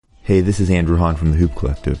Hey, this is Andrew Hahn from the Hoop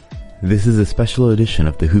Collective. This is a special edition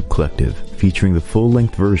of the Hoop Collective, featuring the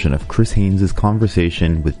full-length version of Chris Haynes'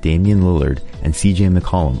 conversation with Damian Lillard and CJ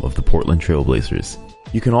McCollum of the Portland Trail Blazers.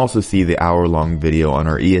 You can also see the hour-long video on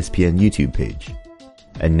our ESPN YouTube page.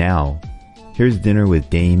 And now, here's dinner with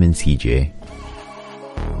Dame and CJ.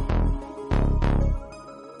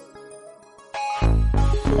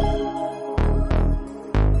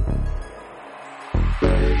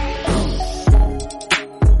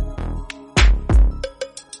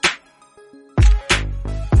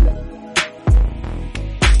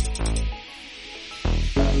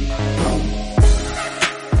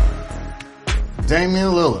 Damian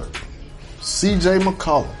Lillard, CJ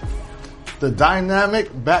McCollum, the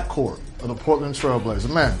dynamic backcourt of the Portland Trail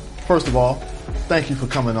Blazers. Man, first of all, thank you for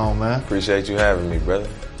coming on, man. Appreciate you having me, brother.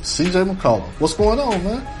 CJ McCollum, what's going on,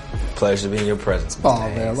 man? Pleasure to be in your presence,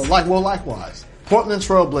 Mr. Man, likewise. Portland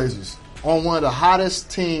Trail Blazers on one of the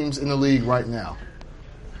hottest teams in the league right now.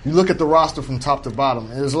 You look at the roster from top to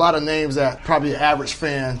bottom, and there's a lot of names that probably an average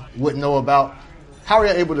fan wouldn't know about. How are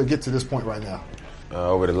you able to get to this point right now?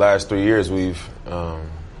 Over the last 3 years, we've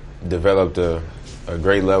developed a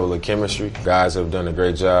great level of chemistry. Guys have done a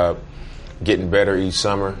great job getting better each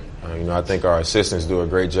summer. I think our assistants do a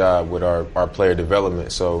great job with our player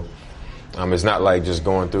development. So it's not like just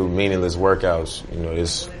going through meaningless workouts.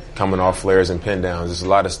 It's coming off flares and pin downs. There's a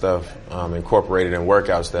lot of stuff incorporated in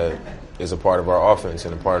workouts that is a part of our offense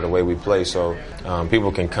and a part of the way we play. So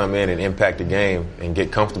people can come in and impact the game and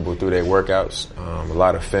get comfortable through their workouts. A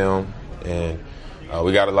lot of film, and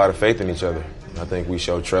we got a lot of faith in each other. I think we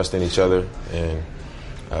show trust in each other,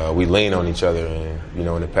 and we lean on each other. And,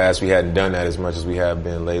 in the past we hadn't done that as much as we have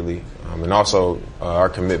been lately. And also our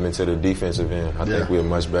commitment to the defensive end. I think we're a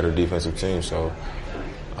much better defensive team. So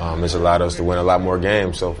it's allowed us to win a lot more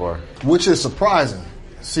games so far. Which is surprising,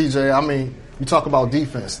 CJ. You talk about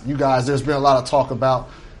defense. You guys, there's been a lot of talk about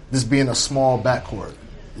this being a small backcourt.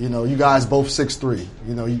 You guys both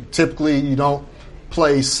 6'3". Typically you don't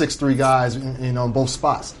play 6'3" guys, in both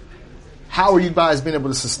spots. How are you guys been able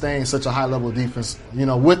to sustain such a high level of defense,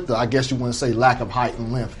 with the, I guess you want to say, lack of height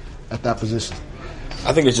and length at that position?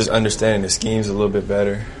 I think it's just understanding the schemes a little bit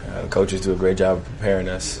better. The coaches do a great job of preparing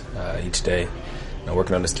us each day,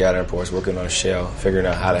 working on the scouting reports, working on the shell, figuring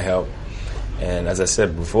out how to help. And as I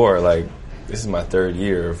said before, this is my third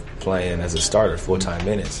year of playing as a starter, full-time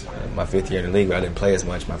minutes. My fifth year in the league, I didn't play as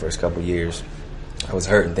much my first couple of years. I was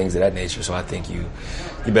hurt and things of that nature, so I think you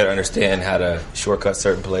better understand how to shortcut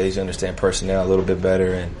certain plays. You understand personnel a little bit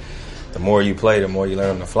better, and the more you play, the more you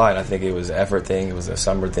learn on the fly. And I think it was an effort thing. It was a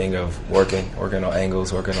summer thing of working on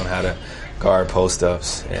angles, working on how to guard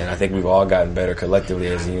post-ups. And I think we've all gotten better collectively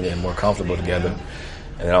as a unit and more comfortable together.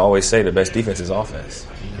 And I always say the best defense is offense.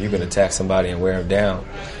 You can attack somebody and wear them down,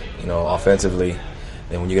 offensively.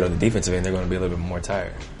 Then when you get on the defensive end, they're going to be a little bit more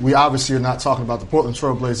tired. We obviously are not talking about the Portland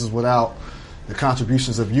Trail Blazers without the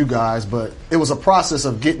contributions of you guys, but it was a process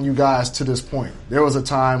of getting you guys to this point. There was a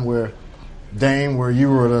time where, Dame, where you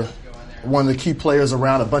were one of the key players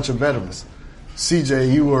around a bunch of veterans.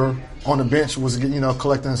 CJ, you were on the bench, was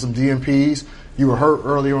collecting some DMPs. You were hurt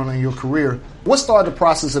earlier on in your career. What started the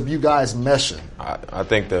process of you guys meshing? I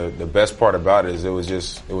think the best part about it is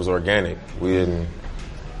it was organic. We didn't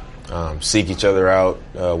seek each other out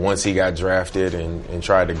once he got drafted and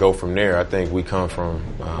tried to go from there. I think we come from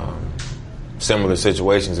similar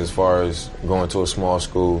situations as far as going to a small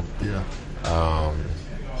school,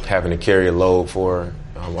 having to carry a load for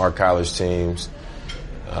our college teams,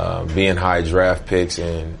 being high draft picks,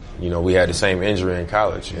 and we had the same injury in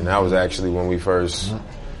college, and that was actually when we first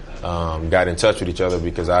got in touch with each other,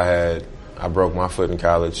 because I broke my foot in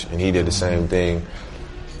college and he did the same thing,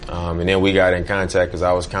 and then we got in contact because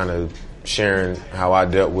I was kind of sharing how I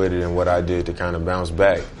dealt with it and what I did to kind of bounce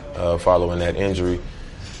back following that injury.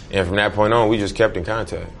 And from that point on, we just kept in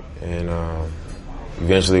contact. And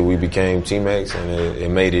eventually we became teammates, and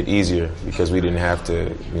it made it easier because we didn't have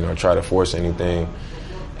to, try to force anything.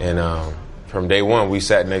 And from day one, we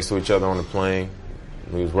sat next to each other on the plane.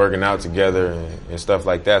 We was working out together and stuff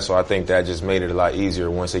like that. So I think that just made it a lot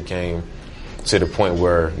easier once it came to the point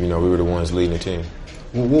where, we were the ones leading the team.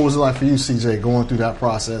 Well, what was it like for you, CJ, going through that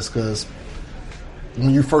process? Because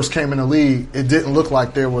when you first came in the league, it didn't look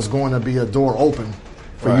like there was going to be a door open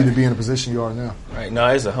for you to be in the position you are now. Right. No,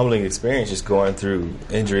 it's a humbling experience just going through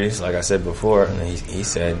injuries, like I said before. And he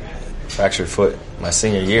said fractured foot my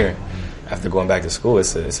senior year. After going back to school,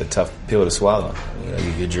 it's a tough pill to swallow.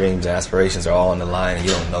 Your dreams and aspirations are all on the line, and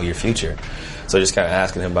you don't know your future. So just kind of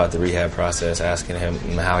asking him about the rehab process, asking him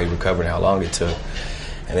how he recovered and how long it took.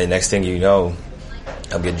 And then next thing you know,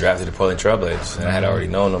 I'm getting drafted to Portland Trail Blazers. And I had already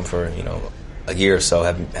known them for, a year or so,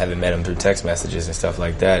 having met him through text messages and stuff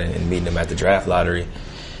like that, and meeting him at the draft lottery,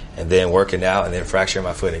 and then working out, and then fracturing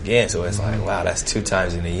my foot again. So it's like, wow, that's 2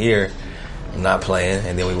 times in a year I'm not playing,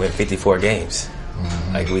 and then we win 54 games.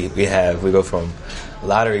 Like we go from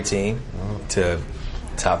lottery team to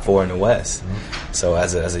top 4 in the West. So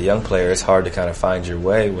as a young player, it's hard to kind of find your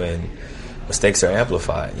way when mistakes are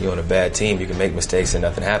amplified. You're on a bad team, you can make mistakes and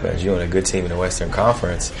nothing happens. You're on a good team in the Western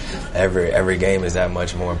Conference, every game is that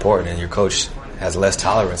much more important, and your coach has less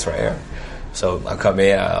tolerance for error. So I come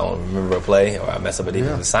in, I don't remember a play, or I mess up a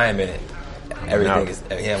defensive assignment, everything is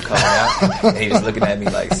him coming out, and he's just looking at me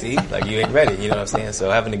like, see, like you ain't ready, you know what I'm saying?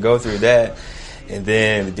 So having to go through that, and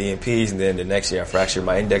then the DNPs, and then the next year I fractured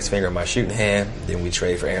my index finger and my shooting hand. Then we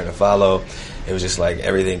trade for Aaron to follow. It was just like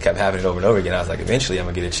everything kept happening over and over again. I was like, eventually I'm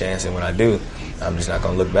going to get a chance, and when I do, I'm just not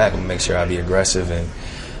going to look back. I'm going to make sure I be aggressive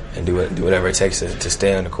and do whatever it takes to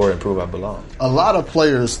stay on the court and prove I belong. A lot of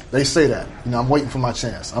players, they say that. I'm waiting for my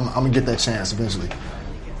chance. I'm going to get that chance eventually.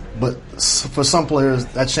 But for some players,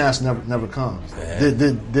 that chance never comes.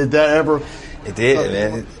 Did that ever? It did,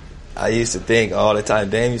 man. I used to think all the time.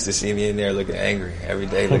 Dame used to see me in there looking angry every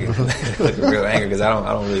day, looking real angry because I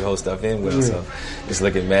don't really hold stuff in well. So just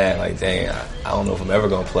looking mad, like, dang, I don't know if I'm ever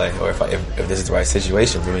gonna play or if this is the right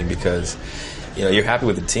situation for me, because you're happy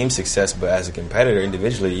with the team success, but as a competitor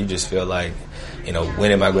individually, you just feel like,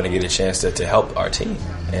 when am I going to get a chance to help our team?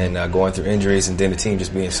 And going through injuries, and then the team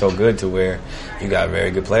just being so good to where you got very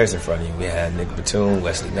good players in front of you. We had Nick Batum,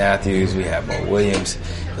 Wesley Matthews, we had Mo Williams.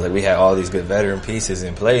 Like, we had all these good veteran pieces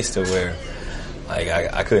in place to where, like,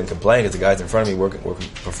 I couldn't complain because the guys in front of me were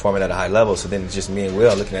performing at a high level. So then it's just me and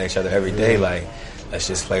Will looking at each other every day like, let's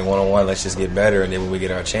just play one-on-one, let's just get better, and then when we get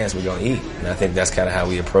our chance, we're going to eat. And I think that's kind of how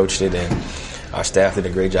we approached it, and our staff did a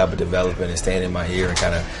great job of developing and staying in my ear and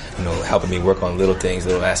kind of, helping me work on little things,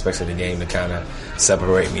 little aspects of the game to kind of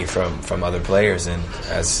separate me from other players. And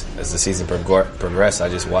as the season progressed, I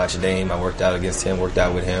just watched Dame. I worked out against him, worked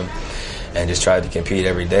out with him, and just tried to compete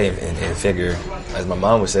every day and figure, as my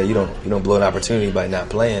mom would say, you don't blow an opportunity by not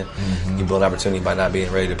playing. You blow an opportunity by not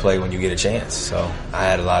being ready to play when you get a chance. So I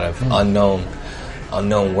had a lot of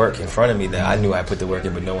unknown work in front of me that I knew I put the work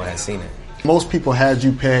in, but no one had seen it. Most people had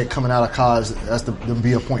you pegged coming out of college as to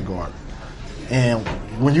be a point guard. And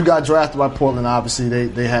when you got drafted by Portland, obviously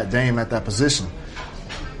they had Dame at that position.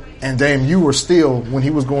 And Dame, you were still, when he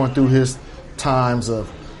was going through his times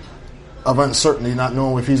of uncertainty, not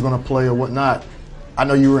knowing if he's going to play or whatnot, I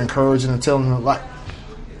know you were encouraging and telling him, like,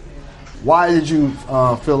 why did you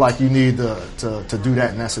feel like you need to do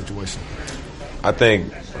that in that situation? I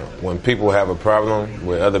think when people have a problem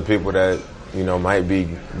with other people that might be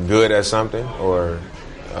good at something or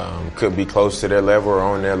could be close to their level or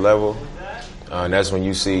on their level, and that's when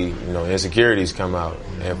you see insecurities come out.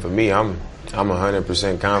 And for me, I'm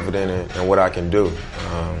 100% confident in what I can do,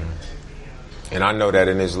 and I know that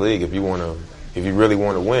in this league, if you really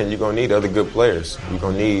want to win, you're gonna need other good players. You're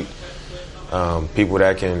gonna need people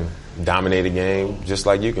that can dominate a game just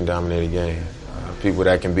like you can dominate a game. People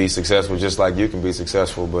that can be successful just like you can be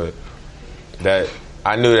successful, but that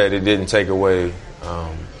I knew that it didn't take away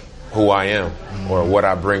who I am or what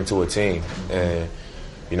I bring to a team. And,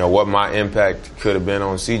 what my impact could have been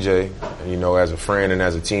on CJ, as a friend and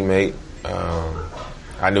as a teammate,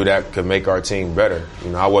 I knew that could make our team better.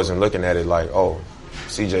 I wasn't looking at it like, oh,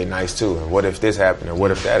 CJ nice too, and what if this happened, and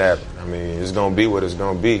what if that happened? I mean, it's going to be what it's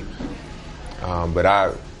going to be. But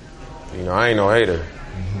I ain't no hater,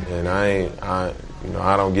 and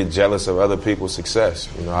I don't get jealous of other people's success.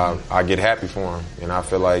 I get happy for them, and I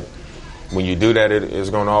feel like when you do that, it's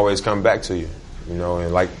going to always come back to you.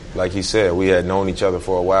 And like he said, we had known each other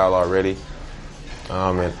for a while already,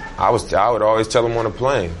 and I would always tell him on the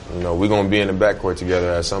plane, we're going to be in the backcourt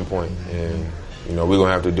together at some point, and we're going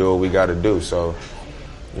to have to do what we got to do. So,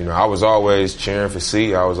 I was always cheering for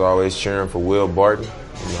C. I was always cheering for Will Barton.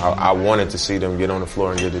 I wanted to see them get on the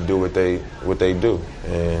floor and get to do what they do,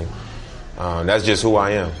 and that's just who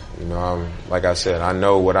I am. Like I said, I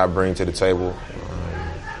know what I bring to the table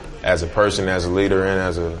as a person, as a leader, and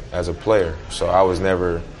as a player. So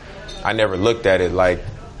I never looked at it like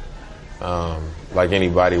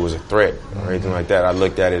anybody was a threat or anything like that. I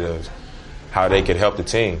looked at it as how they could help the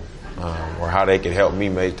team or how they could help me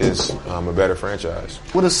make this a better franchise.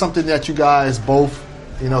 What is something that you guys both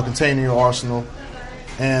contain in your arsenal,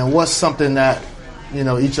 and what's something that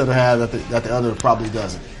each other has that the other probably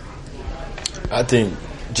doesn't? I think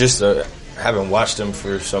just haven't watched him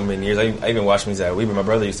for so many years. I even watched him at Weber. My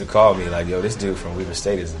brother used to call me like, "Yo, this dude from Weber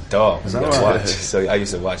State is a dog." Is that right? Watch. So I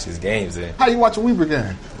used to watch his games. And how you watch a Weber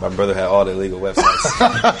game? my brother had all the illegal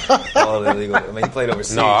websites. All the illegal. I mean, he played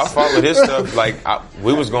overseas. No, I followed his stuff. Like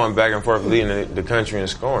we was going back and forth leading the country in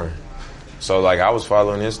scoring. So like I was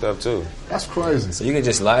following his stuff too. That's crazy. So you can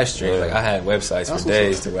just live stream. Like I had websites for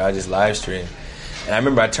days to where I just live stream. And I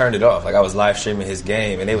remember I turned it off. Like I was live streaming his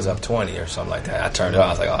game, and they was up 20 or something like that. I turned it off. I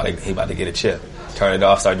was like, oh, he about to get a chip. Turned it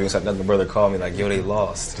off. Started doing something. My brother called me like, yo, they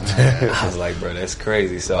lost. I was like, bro, that's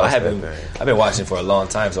crazy. So I've been watching for a long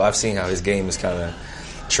time. So I've seen how his game is kind of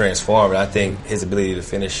transformed. And I think his ability to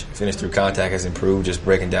finish through contact has improved. Just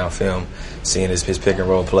breaking down film, seeing his pick and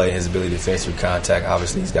roll play, his ability to finish through contact.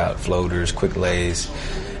 Obviously, he's got floaters, quick lays.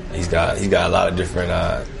 He's got a lot of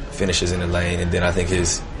different finishes in the lane. And then I think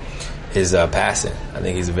his passing. I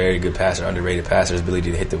think he's a very good passer, underrated passer. His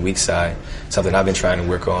ability to hit the weak side, something I've been trying to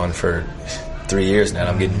work on for 3 years now.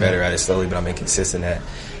 I'm getting better at it slowly, but I'm inconsistent at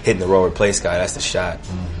hitting the roll replace guy. That's the shot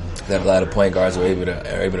that a lot of point guards are able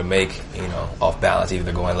to make, off balance,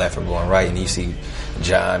 either going left or going right. And you see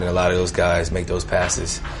John and a lot of those guys make those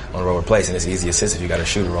passes on roll replace, and it's easy assist if you got a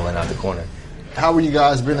shooter rolling out the corner. How were you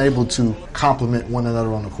guys been able to complement one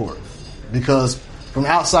another on the court? Because from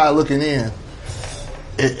outside looking in,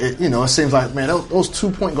 it seems like, man, those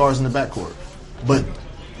 2 point guards in the backcourt. But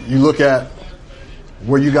you look at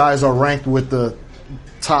where you guys are ranked with the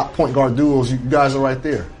top point guard duos, you guys are right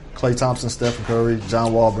there. Klay Thompson, Stephen Curry,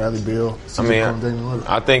 John Wall, Bradley Beal. Damian Lillard.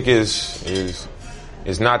 I think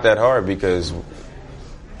it's not that hard because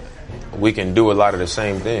we can do a lot of the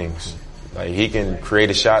same things. Like he can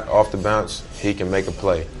create a shot off the bounce, he can make a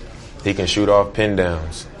play. He can shoot off pin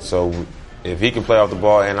downs. So if he can play off the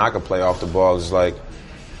ball and I can play off the ball, it's like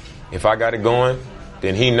if I got it going,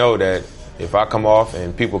 then he know that if I come off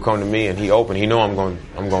and people come to me and he open, he know I'm going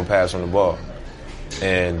to pass on the ball.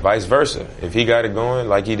 And vice versa. If he got it going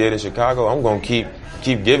like he did in Chicago, I'm going to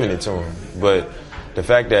keep giving it to him. But the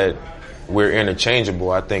fact that we're interchangeable,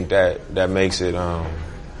 I think that makes it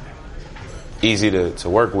easy to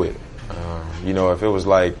work with. If it was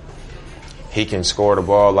like he can score the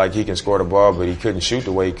ball like he can score the ball, but he couldn't shoot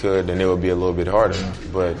the way he could, then it would be a little bit harder.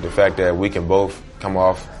 But the fact that we can both come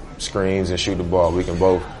off screens and shoot the ball, we can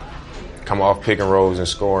both come off pick and rolls and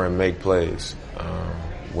score and make plays.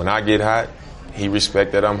 When I get hot, he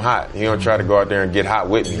respect that I'm hot. He don't try to go out there and get hot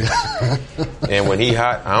with me. And when he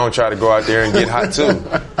hot, I don't try to go out there and get hot too.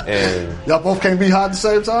 And y'all both can't be hot at the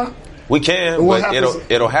same time? We can, but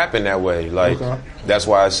it'll happen that way. Like That's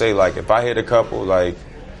why I say, like, if I hit a couple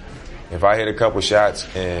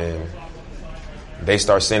shots and they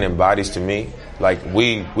start sending bodies to me, like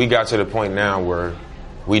we got to the point now where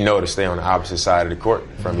we know to stay on the opposite side of the court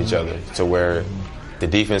from each other, to where the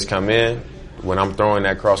defense come in. When I'm throwing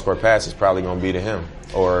that cross-court pass, it's probably going to be to him.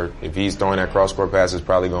 Or if he's throwing that cross-court pass, it's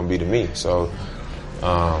probably going to be to me. So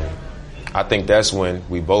I think that's when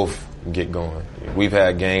we both get going. We've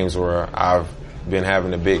had games where I've been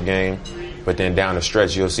having a big game, but then down the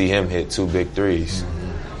stretch, you'll see him hit 2 big threes.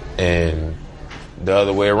 And the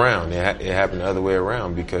other way around. It happened the other way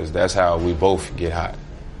around because that's how we both get hot.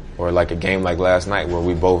 Or like a game like last night where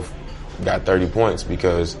we both got 30 points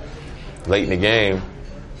because late in the game,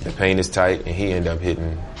 the paint is tight and he ended up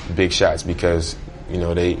hitting big shots because,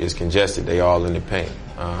 it's congested. They all in the paint.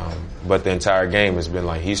 But the entire game has been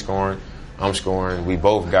like he's scoring, I'm scoring. We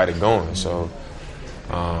both got it going. So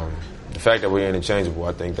the fact that we're interchangeable,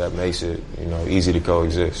 I think that makes it, easy to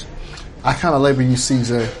coexist. I kind of label you,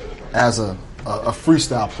 CJ, as a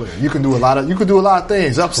freestyle player. You can do a lot of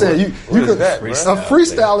things. I'm saying you could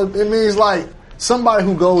freestyle. It means like somebody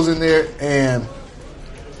who goes in there and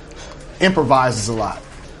improvises a lot.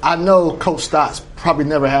 I know Coach Stotts probably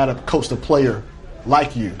never had a coached a player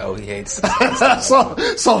like you. Oh, he hates.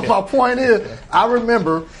 So my point is, I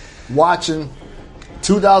remember watching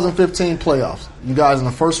 2015 playoffs. You guys in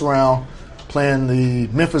the first round playing the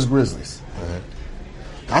Memphis Grizzlies.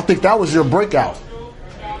 Mm-hmm. I think that was your breakout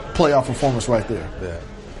playoff performance right there. Yeah.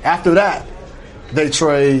 After that, they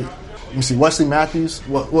trade. Let me see, Wesley Matthews.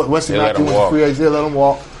 Wesley Matthews was a free agent. They let him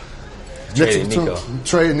walk.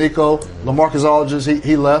 Traded Nico. LaMarcus Aldridge,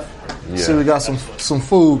 he left. Yeah. See, we got some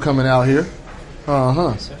food coming out here.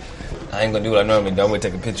 I ain't gonna do what I normally do. I'm gonna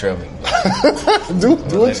take a picture of him. do it.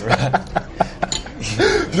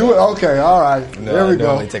 Do it. Okay, all right. No, there we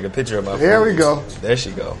go. Let me take a picture of my food. There we go. There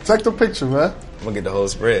she go. Take the picture, man. I'm gonna get the whole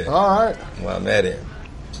spread. All right. While I'm at it.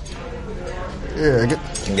 Yeah.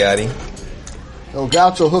 Got him.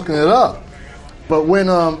 Gaucho hooking it up. But when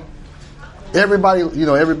everybody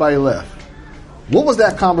left, What was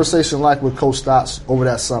that conversation like with Coach Stotts over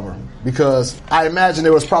that summer? Because I imagine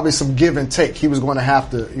there was probably some give and take he was going to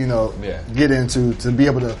have to, get into to be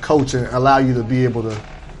able to coach and allow you to be able to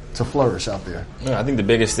flourish out there. No, I think the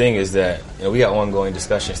biggest thing is that we got ongoing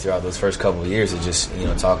discussions throughout those first couple of years of just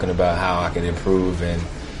talking about how I can improve, and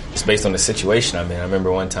it's based on the situation I'm in. I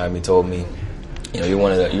remember one time he told me, you're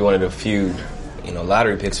one of the few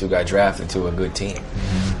lottery picks who got drafted to a good team.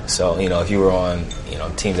 Mm-hmm. So if you were on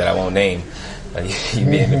teams that I won't name,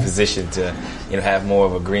 you'd be in a position to have more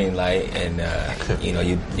of a green light, and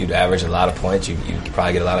you'd average a lot of points. You'd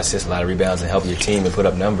probably get a lot of assists, a lot of rebounds, and help your team and put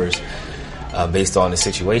up numbers based on the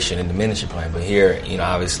situation and the minutes you're playing. But here,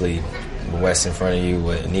 obviously, with Wes in front of you,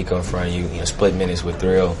 with Nico in front of you, split minutes with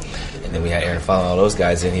Thrill, and then we had Aaron following all those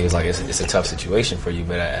guys in. He was like, it's a tough situation for you,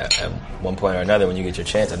 but at one point or another, when you get your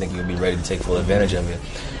chance, I think you'll be ready to take full advantage of it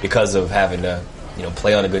because of having to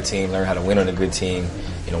play on a good team, learn how to win on a good team,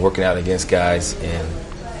 working out against guys,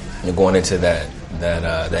 and going into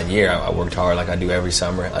that year, I worked hard like I do every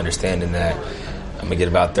summer, understanding that I'm gonna get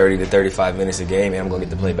about 30 to 35 minutes a game, and I'm gonna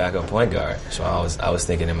get to play backup point guard. So I was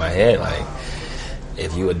thinking in my head, like,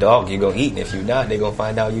 if you a dog, you gonna eat, and if you not, they gonna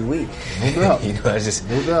find out you weak. No doubt.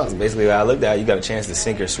 It's basically what I looked at. You got a chance to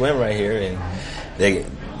sink or swim right here, and they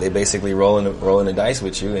basically rolling the dice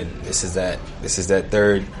with you. And this is that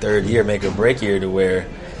third year, make or break year, to where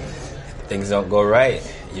things don't go right.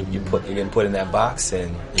 You're getting put in that box,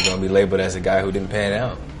 and you're gonna be labeled as a guy who didn't pan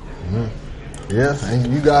out. Mm-hmm. Yeah,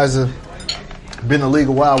 and you guys have been in the league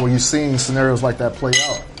a while where you've seen scenarios like that play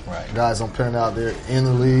out. Right. Guys don't pan out there in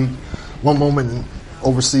the league one moment and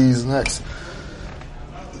overseas the next.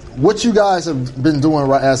 What you guys have been doing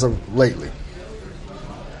right as of lately,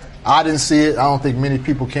 I didn't see it. I don't think many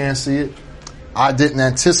people can see it. I didn't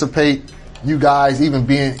anticipate you guys even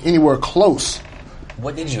being anywhere close.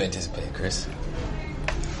 What did you anticipate, Chris?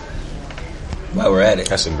 While we're at it.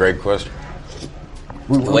 That's a great question.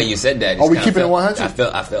 The way you said that. Are we keeping it 100?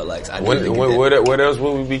 I felt like what else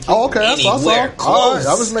would we be keeping? Oh, okay. That's all. All right,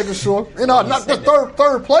 I was making sure. Not the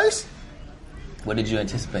third place. What did you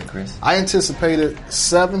anticipate, Chris? I anticipated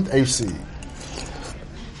 7th, 8th seed.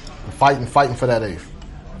 Fighting for that 8th.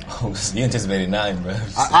 Oh, so you anticipated 9, bro.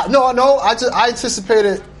 No. I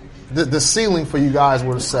anticipated the ceiling for you guys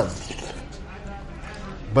were the 7th.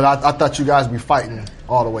 But I thought you guys would be fighting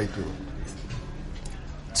all the way through.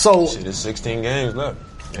 So there's 16 games left,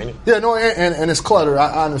 ain't it? Yeah, no, and it's cluttered.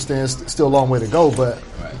 I understand it's still a long way to go, but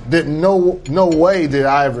no way did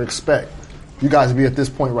I ever expect you guys to be at this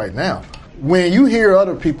point right now. When you hear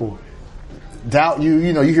other people doubt you,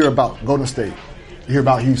 you hear about Golden State, you hear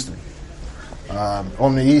about Houston.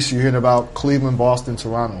 On the East, you're hearing about Cleveland, Boston,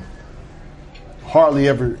 Toronto. Hardly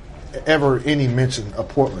ever any mention of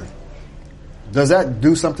Portland. Does that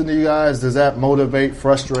do something to you guys? Does that motivate,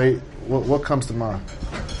 frustrate? What comes to mind?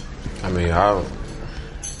 I mean,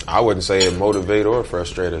 I wouldn't say it motivate or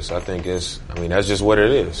frustrate us. I think that's just what it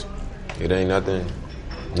is. It ain't nothing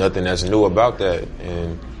that's new about that.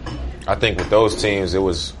 And I think with those teams, it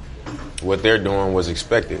was what they're doing was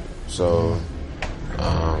expected. So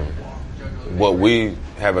what we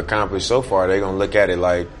have accomplished so far, they're gonna look at it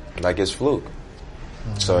like it's fluke.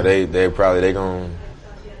 So they gonna.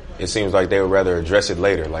 It seems like they would rather address it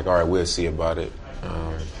later. Like, all right, we'll see about it.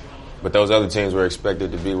 But those other teams were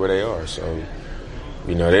expected to be where they are. So,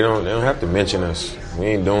 they don't have to mention us. We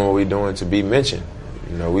ain't doing what we're doing to be mentioned.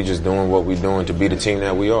 We just doing what we're doing to be the team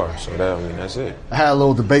that we are. So that's it. I had a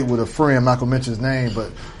little debate with a friend. I'm not gonna mention his name,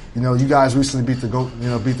 but you guys recently beat the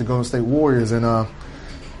Golden State Warriors, and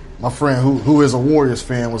my friend who is a Warriors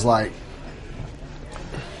fan was like,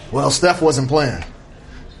 "Well, Steph wasn't playing."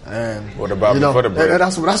 And what about before the break?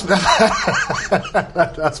 That's what I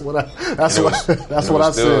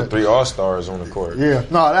still said. 3 All-Stars on the court. Yeah,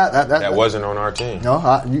 no, that wasn't on our team. No,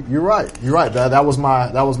 you're right. You're right. That was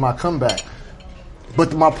my comeback.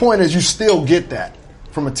 But my point is, you still get that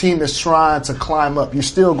from a team that's trying to climb up. You're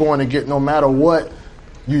still going to get, no matter what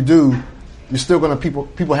you do, you're still going to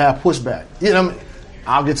people have pushback.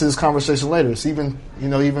 I'll get to this conversation later. It's even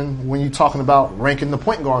when you're talking about ranking the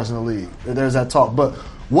point guards in the league, there's that talk. But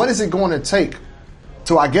what is it going to take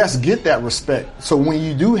to, I guess, get that respect? So when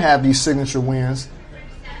you do have these signature wins,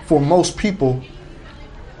 for most people,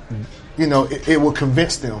 it will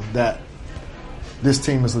convince them that this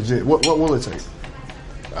team is legit. What will it take?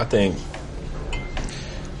 I think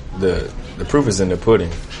the proof is in the pudding.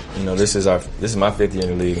 This is my 5th year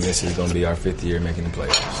in the league, and this is going to be our 5th year making the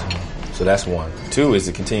playoffs. So that's one. 2 is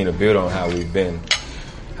to continue to build on how we've been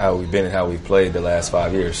and how we've played the last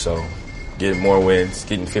 5 years. So getting more wins,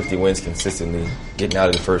 getting 50 wins consistently, getting out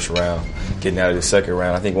of the first round, getting out of the second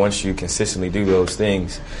round. I think once you consistently do those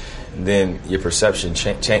things, then your perception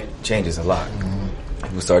changes a lot. Mm-hmm.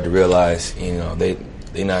 People start to realize,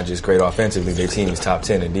 they're not just great offensively, their team is top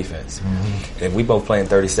 10 in defense. Mm-hmm. And if we both playing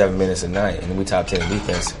 37 minutes a night and we top 10 in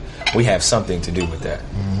defense, we have something to do with that.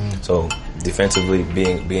 Mm-hmm. So defensively,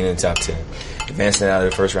 being in the top 10, advancing out of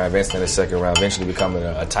the first round, advancing out of the second round, eventually becoming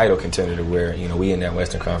a title contender to where, we in that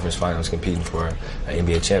Western Conference Finals competing for an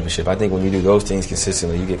NBA championship. I think when you do those things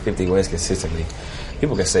consistently, you get 50 wins consistently,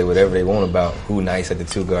 people can say whatever they want about who nice at the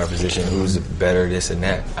two-guard position, who's better, this and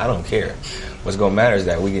that. I don't care. What's going to matter is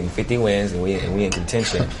that we getting 50 wins and we in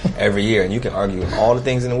contention every year. And you can argue all the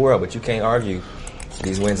things in the world, but you can't argue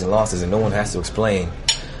these wins and losses, and no one has to explain.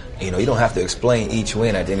 You don't have to explain each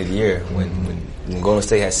win at the end of the year. When Golden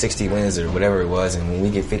State had 60 wins or whatever it was, and when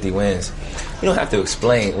we get 50 wins, you don't have to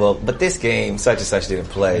explain, well, but this game, such and such didn't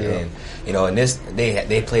play. Yeah. And this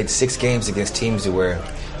they played 6 games against teams where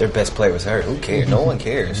their best player was hurt. Who cares? No one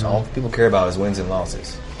cares. All people care about is wins and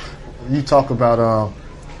losses. You talk about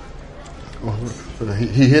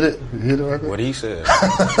he hit it. He hit it right there. What he said.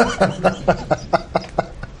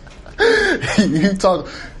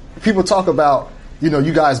 People talk about,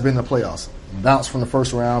 you guys been in the playoffs, bounce from the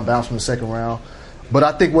first round, bounce from the second round. But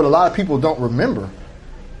I think what a lot of people don't remember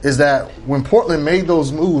is that when Portland made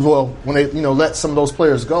those moves, when they let some of those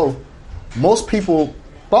players go, most people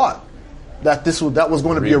thought that that was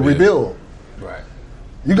going to be a rebuild. Right.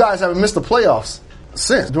 You guys haven't missed the playoffs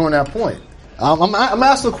since during that point. I'm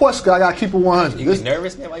asking a question. I got to keep it 100. You get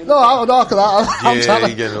nervous, man? No, because I'm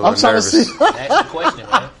trying to see. That's the question,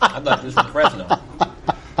 man. I thought this was Fresno.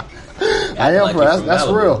 I am. Like that's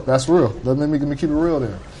real. That's real. Let me keep it real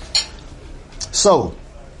there. So,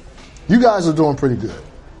 you guys are doing pretty good.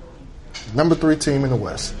 Number 3 team in the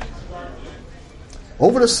West.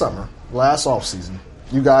 Over the summer, last offseason,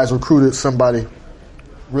 you guys recruited somebody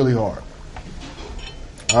really hard.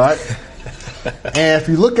 All right? And if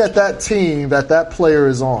you look at that team that player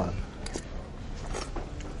is on,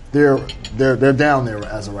 they're down there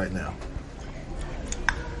as of right now.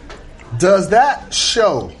 Does that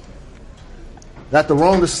show that the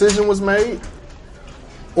wrong decision was made?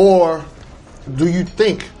 Or do you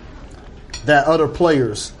think that other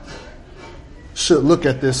players should look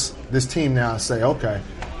at this team now and say, okay,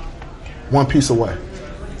 one piece away?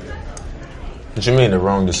 What you mean the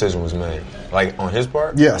wrong decision was made? Like on his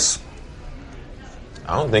part? Yes.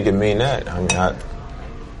 I don't think it mean that. I mean,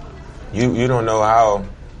 you don't know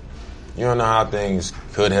how things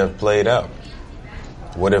could have played out.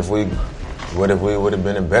 What if we would have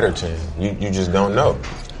been a better team? You just don't know.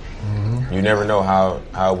 Mm-hmm. You never know how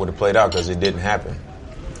it would have played out because it didn't happen.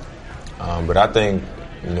 But I think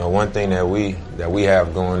one thing that we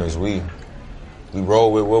have going is we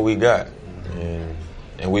roll with what we got, and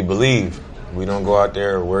we believe. We don't go out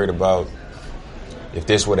there worried about if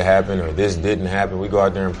this would have happened or this didn't happen. We go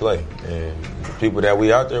out there and play. And the people that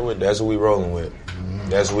we out there with, that's what we rolling with. Mm-hmm.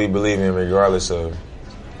 That's what we believe in regardless of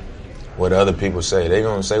what other people say. They're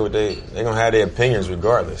going to say what they're going to have their opinions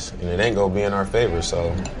regardless. And it ain't going to be in our favor.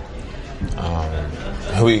 So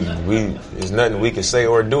there's nothing we can say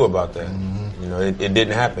or do about that. Mm-hmm. It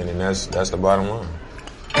didn't happen, and that's the bottom line.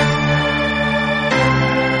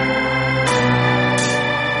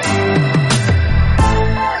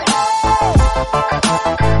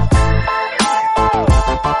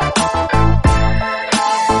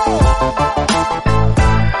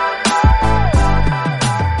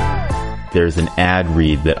 There's an ad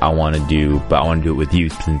read that I want to do, but I want to do it with you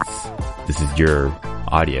since this is your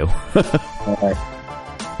audio. Okay.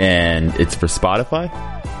 And it's for Spotify.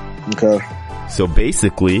 Okay. So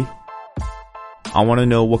basically, I want to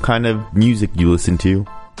know what kind of music you listen to.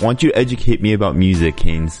 I want you to educate me about music,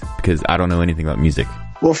 Haynes, because I don't know anything about music.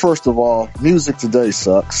 Well, first of all, music today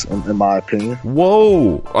sucks, in my opinion.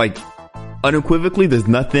 Whoa! Like, unequivocally, there's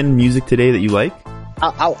nothing music today that you like?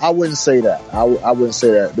 I wouldn't say that. I wouldn't say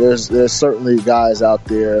that. There's certainly guys out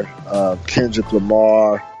there, Kendrick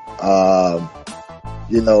Lamar, Hov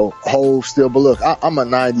still. But look, I'm a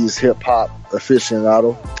 90s hip hop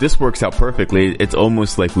aficionado. This works out perfectly. It's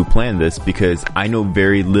almost like we planned this because I know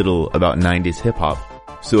very little about 90s hip hop.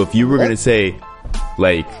 So if you were going to say,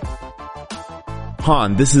 like,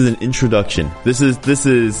 Han, this is an introduction. This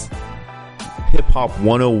is Hip Hop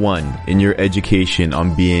 101 in your education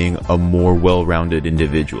on being a more well-rounded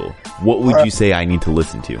individual. What would you say I need to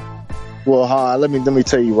listen to? Well, Han, let me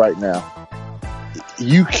tell you right now.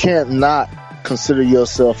 You can't not consider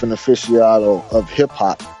yourself an aficionado of hip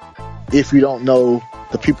hop if you don't know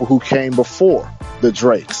the people who came before the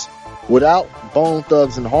Drakes. Without Bone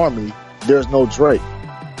Thugs and Harmony, there's no Drake.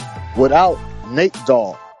 Without Nate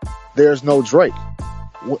Dogg, there's no Drake.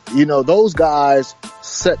 Those guys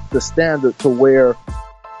set the standard to where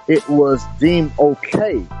it was deemed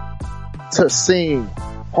okay to sing,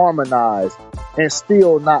 harmonize, and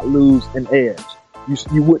still not lose an edge.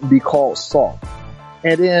 You wouldn't be called soft.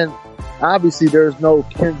 And then, obviously, there's no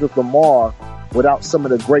Kendrick Lamar without some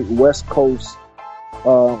of the great West Coast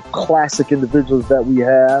classic individuals that we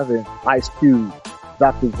have, and Ice Cube,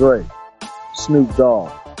 Dr. Dre, Snoop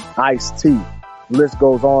Dogg, Ice-T. The list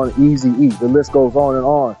goes on, Easy-E. The list goes on and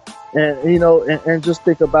on. And, you know, and just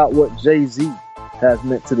think about what Jay-Z has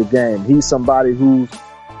meant to the game. He's somebody who's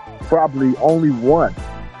probably only one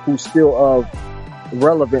who's still of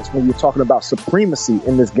relevance when you're talking about supremacy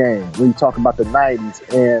in this game, when you talk about the 90s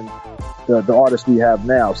and the artists we have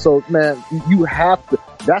now. So, man, you have to,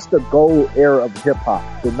 that's the gold era of hip hop,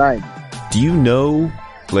 the 90s. Do you know,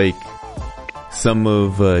 like, some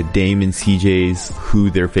of Dame and CJ's who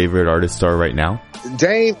their favorite artists are right now?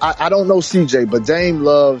 Dame, I don't know CJ, but Dame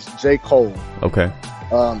loves J. Cole. Okay.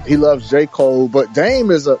 He loves J. Cole, but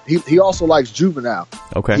Dame is he also likes Juvenile.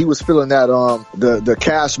 Okay. He was feeling that, the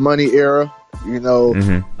Cash Money era, you know,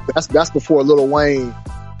 that's before Lil Wayne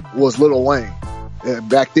was Lil Wayne.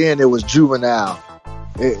 Back then it was Juvenile.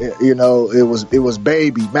 You know, it was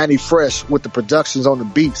Baby, Manny Fresh with the productions on the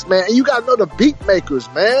beats, man. And you gotta know the beat makers,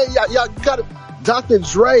 man. Y'all gotta, Dr.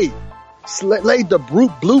 Dre laid the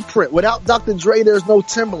blueprint. Without Dr. Dre, there's no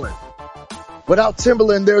Timbaland. Without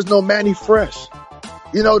Timbaland, there's no Manny Fresh.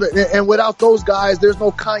 You know, and without those guys, there's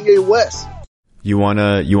no Kanye West. You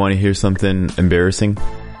wanna hear something embarrassing?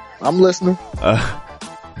 I'm listening.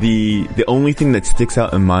 The only thing that sticks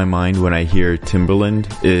out in my mind when I hear Timbaland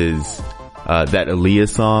is that Aaliyah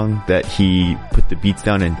song that he put the beats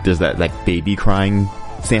down and does that like baby crying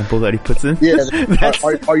sample that he puts in. Yeah,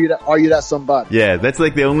 are you that somebody? Yeah, that's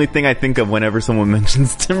like the only thing I think of whenever someone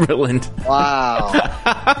mentions Timbaland. Wow.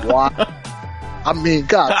 I mean,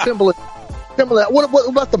 God, Timbaland. What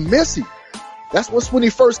about the Missy? That's when he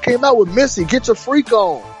first came out with Missy. Get your freak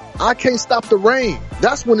on. I Can't Stop the Rain.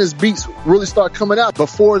 That's when his beats really start coming out.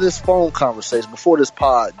 Before this phone conversation, before this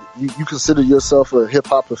pod, you consider yourself a hip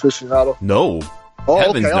hop aficionado? No. Oh,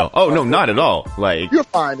 Heavens okay. no. Oh, no, not at all. Like, you're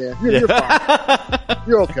fine then. You're fine.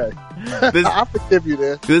 You're okay. I forgive you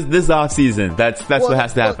then. This off season, that's what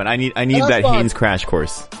has to happen. I need that fine. Haynes crash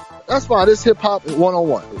course. That's fine. It's hip hop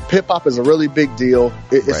 101. Hip hop is a really big deal.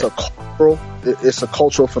 It's right. It's a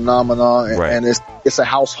cultural phenomenon, and, right. and it's a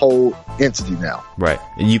household entity now. Right.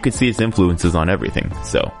 And you can see its influences on everything.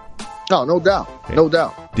 So. No doubt. Okay. No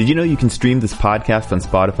doubt. Did you know you can stream this podcast on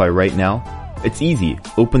Spotify right now? It's easy.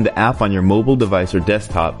 Open the app on your mobile device or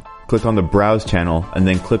desktop, click on the browse channel, and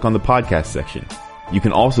then click on the podcast section. You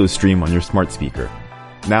can also stream on your smart speaker.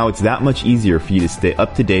 Now it's that much easier for you to stay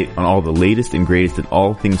up to date on all the latest and greatest in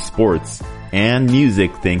all things sports and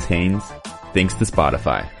music, thanks Haynes, thanks to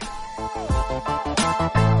Spotify.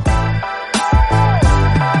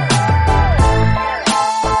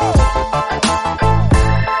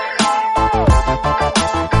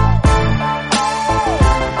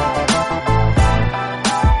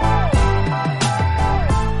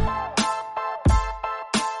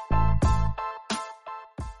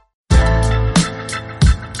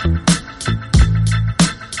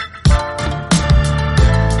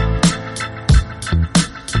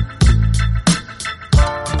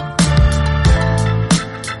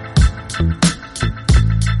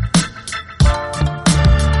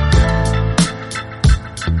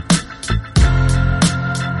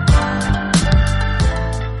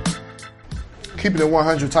 Keeping it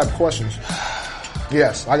 100 type questions.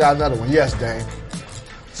 Yes, I got another one. Yes, Dane.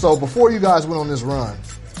 So before you guys went on this run,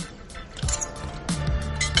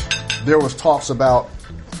 there was talks about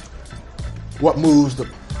what moves the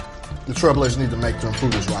Trailblazers need to make to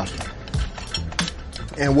improve this roster.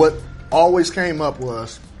 And what always came up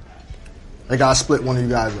was they got to split one of you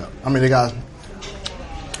guys up. I mean, it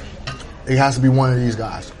has to be one of these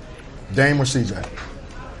guys, Dame or CJ.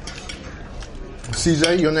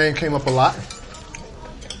 CJ, your name came up a lot.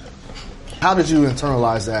 How did you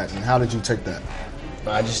internalize that, and how did you take that?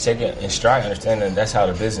 I just take it in stride, understanding that that's how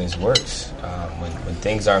the business works. When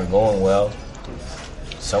things aren't going well,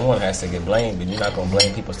 someone has to get blamed, but you're not going to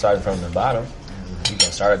blame people starting from the bottom. You're going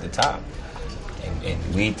to start at the top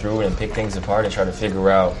and weed through it and pick things apart and try to figure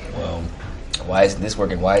out, well, why isn't this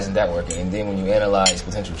working? Why isn't that working? And then when you analyze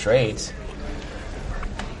potential trades,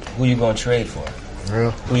 who are you going to trade for? Yeah.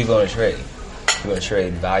 Who are you going to trade? You're going to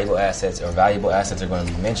trade valuable assets, or valuable assets are going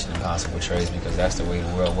to be mentioned in possible trades because that's the way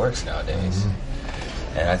the world works nowadays.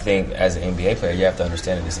 Mm-hmm. And I think as an NBA player, you have to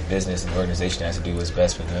understand that it's a business and the organization has to do what's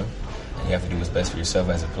best for them. And you have to do what's best for yourself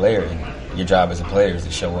as a player. And your job as a player is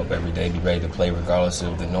to show up every day, be ready to play regardless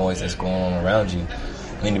of the noise that's going on around you.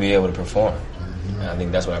 You need to be able to perform. And I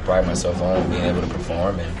think that's what I pride myself on, being able to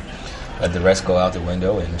perform and let the rest go out the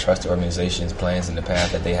window and trust the organization's plans and the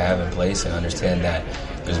path that they have in place and understand that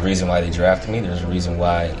there's a reason why they drafted me. There's a reason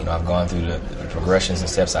why, I've gone through the progressions and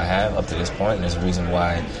steps I have up to this point. And there's a reason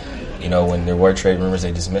why, when there were trade rumors,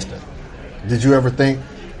 they dismissed them. Did you ever think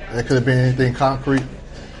there could have been anything concrete?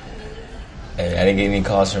 And I didn't get any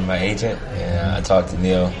calls from my agent. And I talked to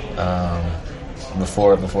Neil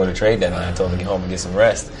before the trade deadline. I told him to get home and get some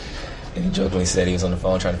rest. And he jokingly said he was on the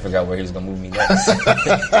phone trying to figure out where he was going to move me next.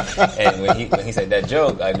 And when he said that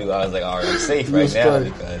joke, I knew I was like, all right, I'm safe right now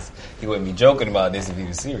because he wouldn't be joking about this if he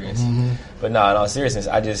was serious. Mm-hmm. But no, in all seriousness,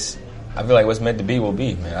 I feel like what's meant to be will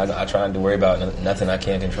be, man. I try not to worry about nothing I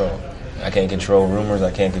can't control. I can't control rumors.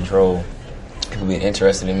 I can't control people being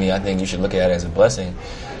interested in me. I think you should look at it as a blessing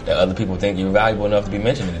that other people think you're valuable enough to be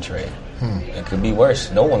mentioned in the trade. It could be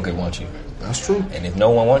worse. No one could want you. That's true. And if no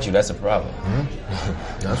one wants you, that's a problem.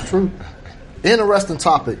 That's true. Interesting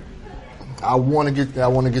topic. I want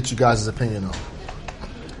to get you guys' opinion on.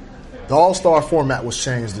 The All-Star format was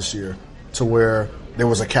changed this year to where there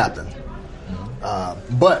was a captain,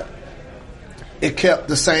 but it kept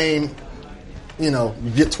the same. You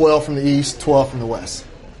get 12 from the East, 12 from the West.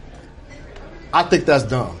 I think that's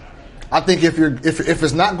dumb. I think if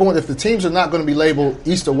the teams are not going to be labeled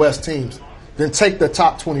East or West teams, then take the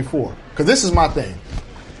top 24. Because this is my thing.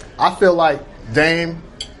 I feel like Dame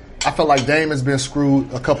has been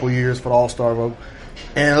screwed a couple years for the All-Star vote.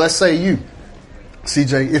 And let's say you,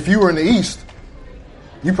 CJ, if you were in the East,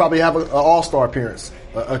 you probably have an All-Star appearance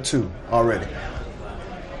or two already.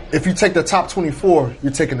 If you take the top 24,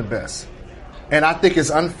 you're taking the best. And I think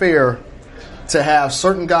it's unfair to have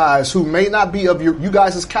certain guys who may not be of you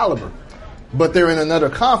guys' caliber, but they're in another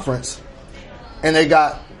conference and they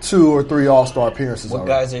got 2 or 3 All-Star appearances. What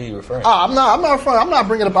guys are you referring to? I'm not referring. I'm not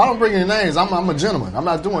bringing up. I don't bring any names. I'm a gentleman. I'm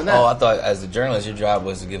not doing that. Oh, I thought as a journalist, your job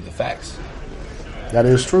was to give the facts. That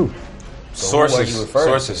is true. So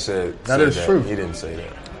sources said that is true. He didn't say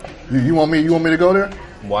that. You want me to go there?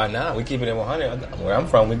 Why not? We keep it in 100. Where I'm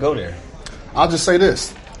from, we go there. I'll just say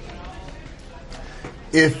this.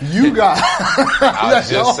 If you got... I'll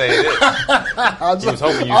just say this. I was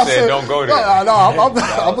hoping you said don't go there. No,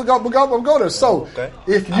 I'm going to go there. So,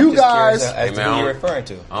 if you guys... As to who you're referring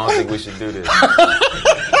to. I don't think we should do this. You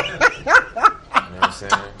know what I'm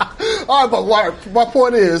saying? All right, but my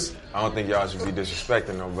point is... I don't think y'all should be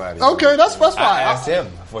disrespecting nobody. Okay, that's fine. I asked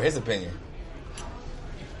him for his opinion.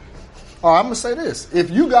 All right, I'm going to say this. If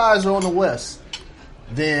you guys are on the West,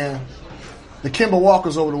 then the Kemba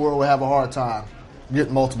Walkers over the world will have a hard time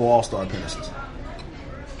getting multiple All-Star appearances.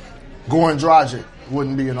 Goran Dragic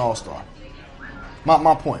wouldn't be an All-Star.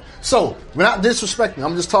 My point. So, we're not disrespecting.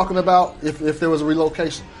 I'm just talking about if there was a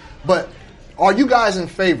relocation. But are you guys in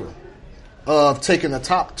favor of taking the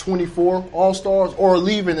top 24 All-Stars or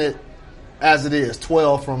leaving it as it is,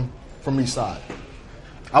 12 from each side?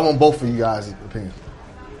 I want both of you guys' opinion.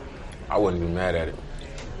 I wouldn't be mad at it.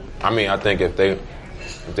 I mean, I think if they're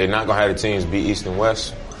not going to have the teams be East and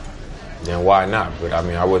West, then why not? But, I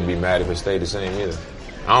mean, I wouldn't be mad if it stayed the same either.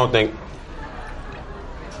 I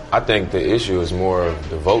think the issue is more of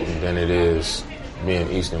the voting than it is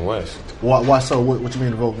being East and West. Why so? What you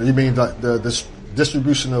mean the voting? You mean the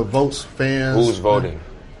distribution of votes, fans? Who's voting?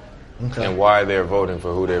 Okay. And why they're voting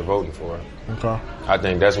for who they're voting for. Okay. I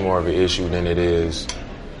think that's more of an issue than it is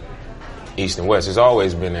East and West. It's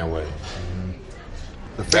always been that way.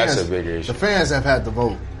 Mm-hmm. That's a bigger issue. The fans have had the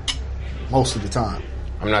vote most of the time.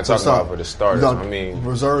 I'm not talking about for the starters. I mean,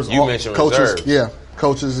 reserves. You mentioned coaches, reserves. Yeah,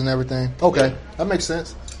 coaches and everything. Okay, that makes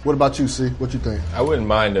sense. What about you, C? What you think? I wouldn't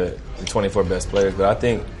mind the 24 best players, but I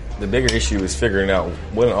think the bigger issue is figuring out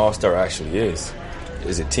what an all-star actually is.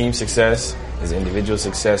 Is it team success? Is it individual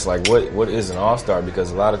success? Like, what is an all-star?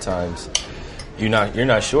 Because a lot of times you're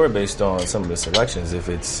not sure based on some of the selections if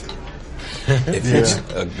it's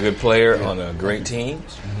a good player on a great team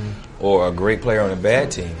or a great player on a bad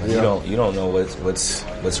team. Like, you don't know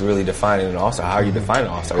what's really defining an all-star. How are you defining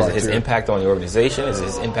an all-star? Is it his impact on the organization? Is it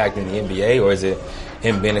his impact in the NBA? Or is it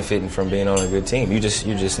him benefiting from being on a good team? You're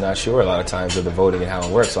just not sure a lot of times of the voting and how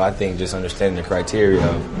it works. So I think just understanding the criteria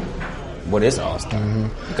of what is an all-star.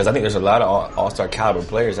 Because I think there's a lot of all-star caliber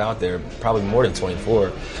players out there, probably more than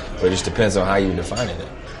 24, but it just depends on how you define it.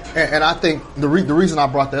 And I think the reason I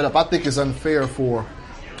brought that up, I think it's unfair for,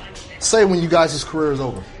 say when you guys' career is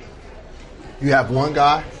over, you have one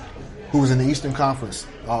guy who was in the Eastern Conference.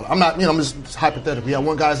 I'm just hypothetical. You have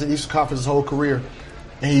one guy in the Eastern Conference his whole career,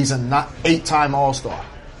 and he's a 8-time All-Star,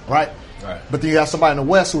 right? But then you have somebody in the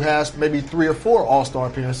West who has maybe 3 or 4 All-Star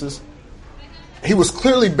appearances. He was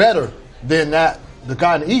clearly better than the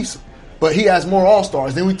guy in the East, but he has more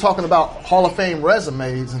All-Stars. Then we're talking about Hall of Fame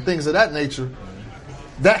resumes and things of that nature.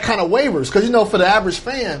 That kind of wavers because for the average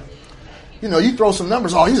fan, you throw some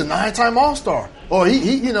numbers. Oh, he's a 9-time All-Star. Or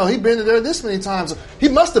he been there this many times. He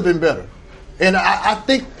must have been better. And I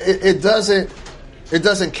think it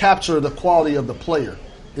doesn't capture the quality of the player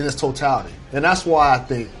in its totality. And that's why I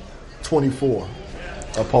think 24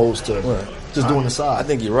 opposed to just doing the side. I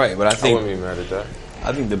think you're right, but I wouldn't be mad at that.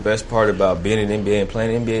 I think the best part about being in the NBA and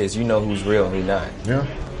playing in the NBA is who's real and who's not. Yeah.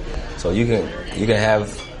 So you can have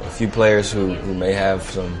a few players who may have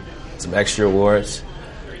some extra awards,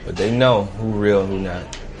 but they know who real and who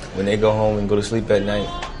not. When they go home and go to sleep at night,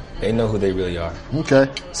 they know who they really are. Okay.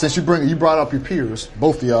 Since you brought up your peers,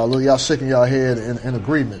 both of y'all shaking y'all head in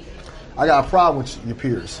agreement. I got a problem with your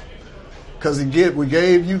peers because we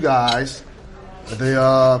gave you guys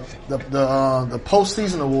the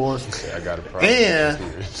postseason awards. Yeah, I got a problem.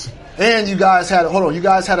 And you guys had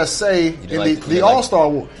a say in the All-Star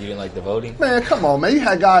Award. You didn't like the voting? Man, come on, man. You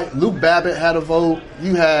had Luke Babbitt had a vote.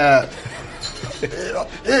 You had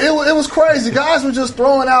it was crazy. Guys were just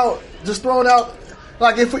throwing out.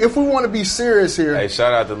 Like if we want to be serious here. Hey,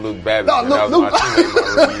 shout out to Luke Babbitt. No, that was my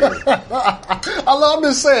teammate my rookie year. I'm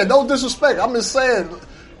just saying, no disrespect. I'm just saying,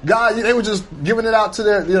 guys, they were just giving it out to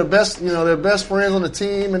their best, their best friends on the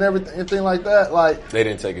team and everything like that. Like they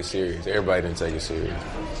didn't take it serious. Everybody didn't take it serious.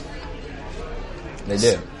 They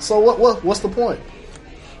did. So what's the point?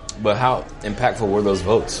 But how impactful were those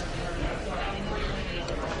votes?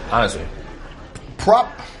 Honestly,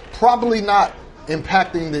 probably not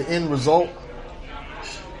impacting the end result,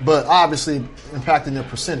 but obviously impacting their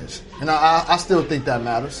percentage. And I still think that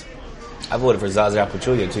matters. I voted for Zaza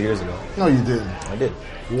Pachulia 2 years ago. No, you didn't. I did.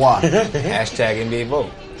 Why? Hashtag NBA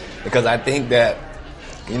vote. Because I think that,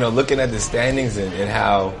 looking at the standings and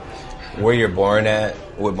how where you're born at,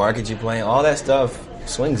 what market you're playing, all that stuff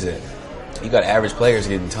swings it. You got average players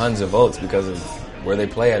getting tons of votes because of where they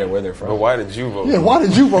play at or where they're from. But why did you vote? Yeah, why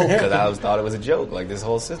did you vote? Because I thought it was a joke, like this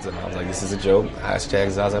whole system. I was like, this is a joke.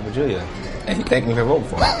 Hashtag Zaza Pachulia. And he thanked me for voting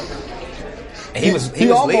for him. And he was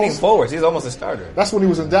leading forwards. He was almost a starter. That's when he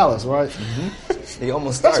was in Dallas, right? Mm-hmm. He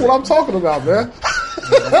almost started. That's what I'm talking about, man.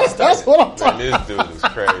 That's what I'm talking about. This dude is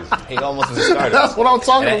crazy. He almost was a starter. That's what I'm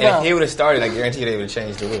talking about. And if he would have started, I guarantee they would have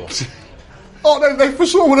changed the rules. Oh, they for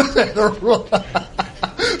sure would have changed the rule.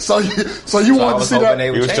 So you wanted to see that?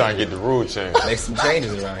 He was trying to get the rule changed. Make some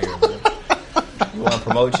changes around here, man. You want to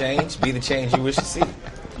promote change? Be the change you wish to see.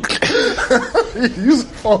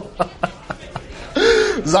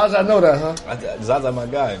 Zaza, I know that, huh? Zaza my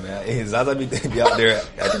guy, man. Zaza be out there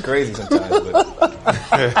acting crazy sometimes, but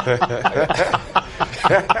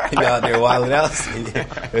he be out there wilding out.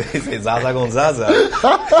 He said Zaza gon' Zaza.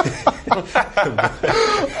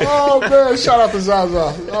 Oh man, shout out to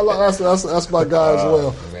Zaza. That's my guy as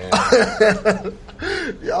well. Man.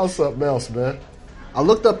 Y'all something else, man. I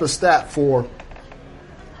looked up a stat for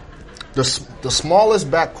the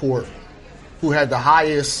smallest backcourt who had the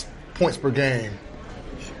highest points per game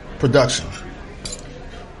production.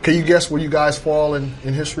 Can you guess where you guys fall in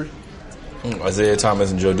history? Isaiah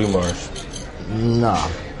Thomas and Joe Dumars. Nah.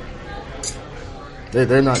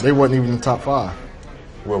 They're not. They wasn't even in the top 5.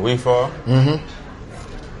 Where we fall? Mm-hmm.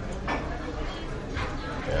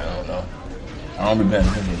 Yeah, I don't know. I don't be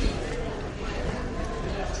betting him.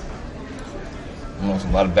 Almost a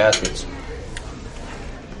lot of baskets.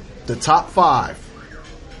 The top 5.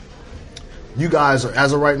 You guys are,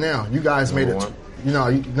 as of right now, you guys made it.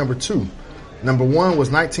 Number 2. Number 1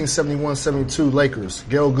 was 1971-72 Lakers,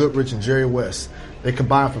 Gail Goodrich and Jerry West. They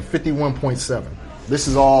combined for 51.7. This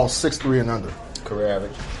is all 6'3" and under. Career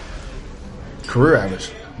average. Career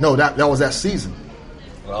average. No, that was that season.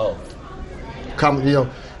 Oh.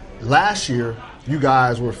 Last year you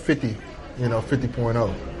guys were 50,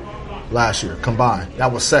 50.0 last year combined.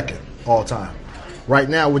 That was second all time. Right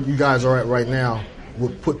now, what you guys are at right now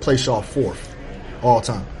would place y'all 4th all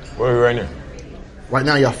time. Where are we right now? Right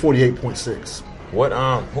now, y'all 48.6.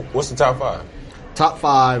 What's the top 5? Top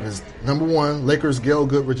 5 is number 1, Lakers, Gail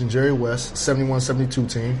Goodrich and Jerry West, 71-72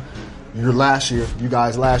 team. You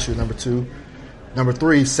guys last year, number 2. Number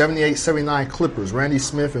 3, 78-79 Clippers, Randy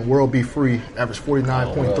Smith and World B. Free, average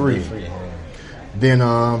 49.3. Then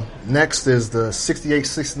next is the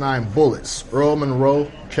 68-69 Bullets, Earl Monroe,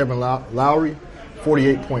 Kevin Lowry,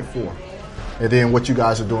 48.4. And then what you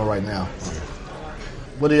guys are doing right now.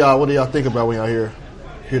 What do y'all think about when y'all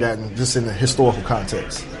hear that just in the historical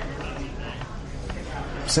context?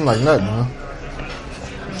 Seems like nothing, huh?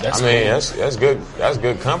 That's good. That's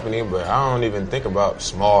good company, but I don't even think about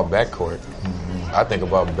small backcourt. Mm-hmm. I think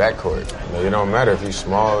about backcourt. It don't matter if you're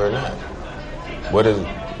small or not.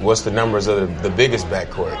 What's the numbers of the biggest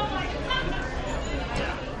backcourt?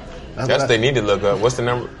 That's what they need to look up. What's the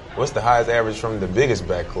number? What's the highest average from the biggest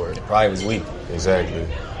backcourt? It probably was weak. Exactly.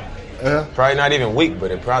 Yeah. Probably not even weak, but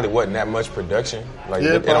it probably wasn't that much production. Like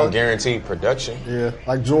Yeah, they don't probably. guarantee production. Yeah,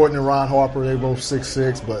 like Jordan and Ron Harper, they both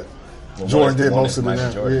 6'6", but Jordan did most of the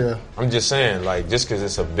Jordan. Yeah. I'm just saying, like, just because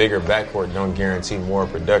it's a bigger backcourt don't guarantee more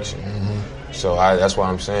production. So that's why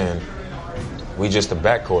I'm saying we just a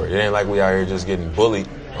backcourt. It ain't like we out here just getting bullied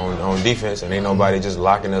on defense and ain't nobody just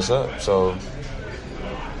locking us up. So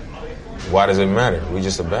why does it matter? We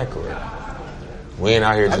just a backcourt. We ain't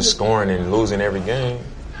out here just scoring and losing every game.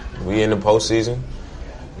 We in the postseason.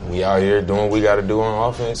 We out here doing what we got to do on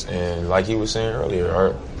offense. And like he was saying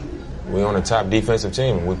earlier, we on the top defensive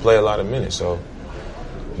team and we play a lot of minutes. So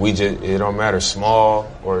it don't matter small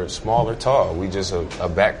or tall. We just a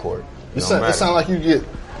backcourt. It sounds like you get,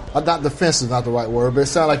 not defensive, not the right word, but it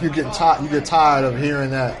sounds like you get tired of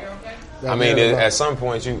hearing that. I mean, at some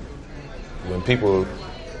point, when people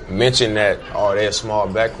mention that, they're a small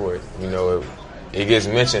backcourt, it gets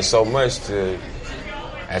mentioned so much to.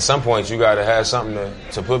 At some point, you got to have something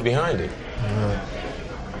to put behind it.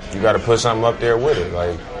 You got to put something up there with it.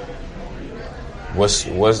 Like, what's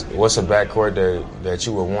a backcourt that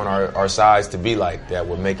you would want our size to be like that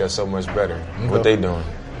would make us so much better? What they doing?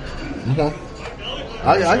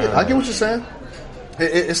 I get what you're saying.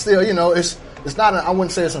 It's still, it's not. I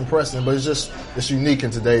wouldn't say it's impressive, but it's unique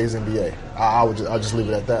in today's NBA. I'll just leave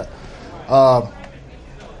it at that.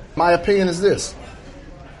 My opinion is this: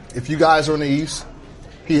 if you guys are in the East,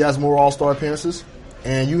 he has more All-Star appearances,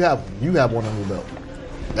 and you have one under your belt.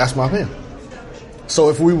 That's my opinion. So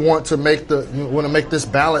if we want to make this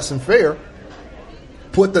balanced and fair,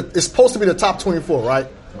 it's supposed to be the top 24, right?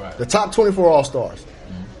 The top 24 All-Stars.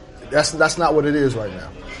 That's not what it is right now.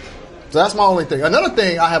 So that's my only thing. Another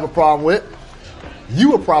thing I have a problem with,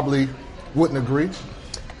 you probably wouldn't agree.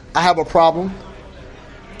 I have a problem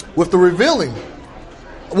with the revealing.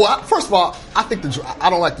 Well, first of all, I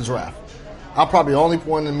don't like the draft. I'm probably the only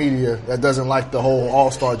one in the media that doesn't like the whole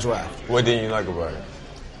All-Star draft. What didn't you like about it?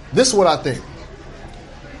 This is what I think.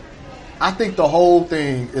 I think the whole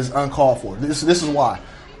thing is uncalled for. This is why.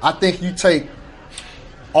 I think you take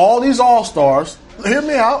all these All-Stars. Hear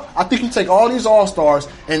me out. I think you take all these All-Stars,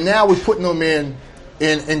 and now we're putting them in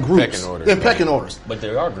groups. Pecking orders. But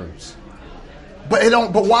there are groups. But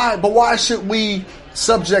why should we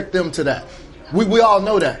subject them to that? We all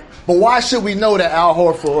know that. But why should we know that Al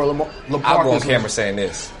Horford or LeBron? I'll go on camera saying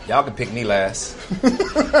this. Y'all can pick me last. Pick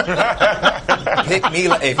me.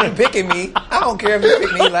 If you're picking me, I don't care if you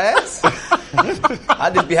pick me last.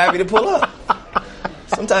 I'd just be happy to pull up.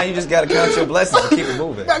 Sometimes you just got to count your blessings and keep it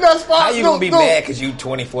moving. That's fine. How you going to be mad because you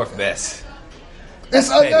 24th best?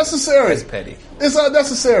 It's unnecessary. That's petty. It's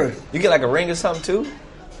unnecessary. You get like a ring or something too?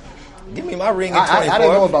 Give me my ring at 24. I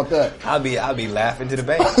didn't know about that. I'll be laughing to the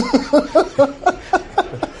bank.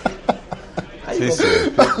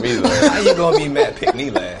 Pick me last. How you gonna be mad? Pick me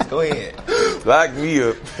last. Go ahead. Lock me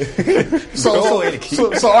up. So all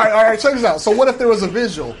right, check this out. So what if there was a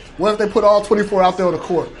visual? What if they put all 24 out there on the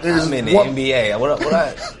court? I'm in the NBA.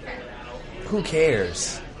 Who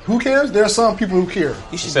cares? Who cares? There are some people who care.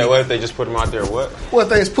 You say, what if they just put them out there? What if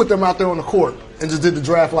they just put them out there on the court and just did the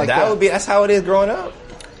draft like that? That's how it is growing up.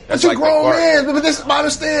 But you're grown man. But this, I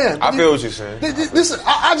understand. I feel what you're saying.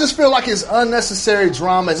 I just feel like it's unnecessary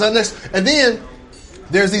drama. It's unnecessary. And then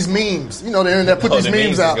there's these memes. The internet put these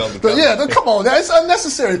memes out. Come on. It's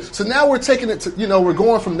unnecessary. So now we're taking it to, we're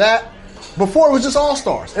going from that. Before it was just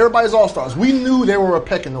All-Stars. Everybody's All-Stars. We knew they were a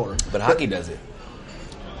pecking order. But hockey does it.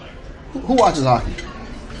 Who watches hockey?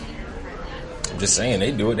 I'm just saying,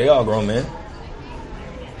 they do it. They all grown men.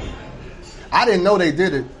 I didn't know they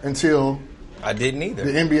did it until... I didn't either.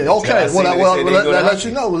 The NBA. Okay, that lets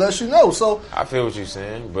you know. Let you know. So I feel what you're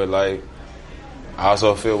saying, but like, I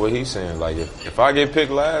also feel what he's saying. Like, if I get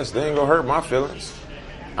picked last, they ain't gonna hurt my feelings.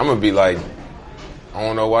 I'm gonna be like, I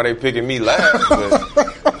don't know why they picking me last,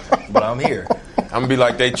 but I'm here. I'm gonna be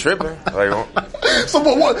like, they tripping. Like, so,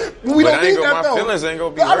 but what? We don't need that though. My feelings ain't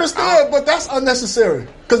gonna be. I understand, but that's unnecessary.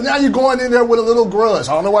 Because now you're going in there with a little grudge.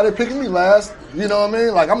 I don't know why they're picking me last. You know what I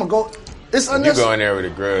mean? Like, I'm gonna go. It's unnecessary. You go in there with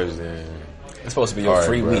a grudge, then. It's supposed to be your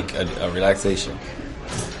free week, a relaxation.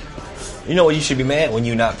 You know what you should be mad? When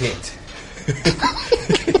you're not picked.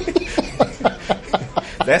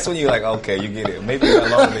 That's when you're like, okay, you get it. Maybe you're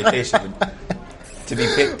on a long vacation to be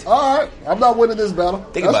picked. All right. I'm not winning this battle.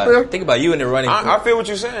 Think about you in the running. I feel what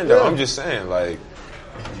you're saying, though. Yeah. I'm just saying, like,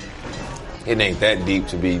 it ain't that deep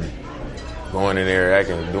to be going in there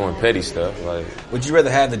acting, doing petty stuff. Like, would you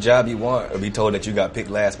rather have the job you want or be told that you got picked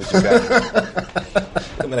last, but you got it?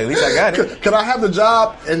 I mean, at least I got it. Could I have the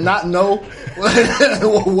job and not know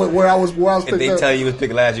where I was picked up? If they tell you you was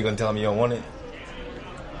picked last, you're going to tell them you don't want it?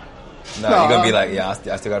 No, you're going to be like, yeah, I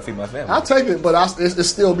still got to feed my family. I'll take it, but it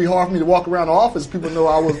still be hard for me to walk around the office. People know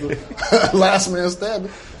I was the last man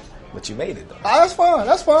standing. But you made it, though. That's fine.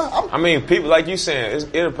 I mean, people, like you saying,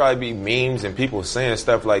 it'll probably be memes and people saying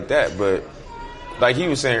stuff like that, but like he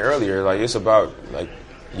was saying earlier, like it's about like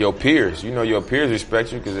your peers. You know, your peers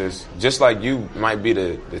respect you because it's just like you might be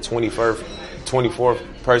the 24th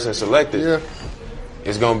person selected. Yeah.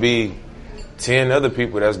 It's going to be 10 other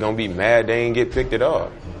people that's going to be mad they ain't get picked at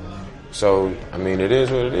all. So, I mean, it is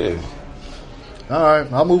what it is. All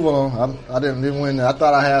right, I'll move on. I didn't win. I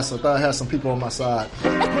thought I had some people on my side.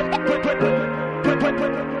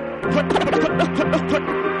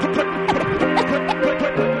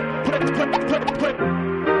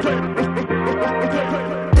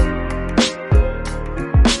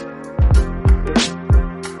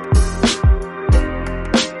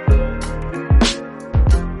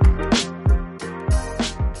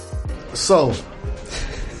 So,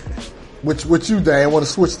 with you, Dan, I want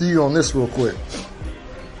to switch to you on this real quick.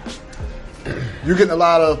 You're getting a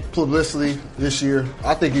lot of publicity this year.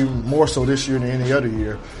 I think even more so this year than any other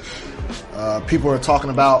year. People are talking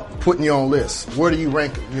about putting you on lists. Where do you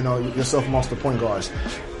rank, yourself amongst the point guards?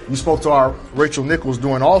 You spoke to our Rachel Nichols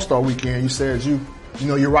during All-Star Weekend. You said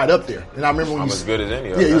you're right up there. And I remember when I'm as good as any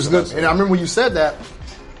of them. Yeah, you was good. And I remember when you said that.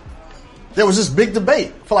 There was this big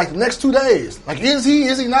debate for like the next 2 days. Like, is he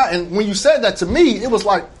not? And when you said that to me, it was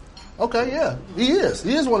like, okay, yeah, he is.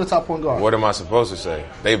 He is one of the top point guards. What am I supposed to say?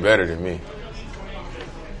 They better than me.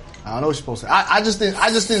 I don't know what you're supposed to say. I just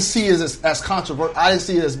didn't see it as controversial. I didn't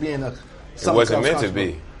see it as being it wasn't meant to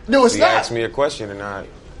be. No, it's not. He asked me a question and I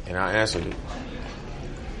answered it.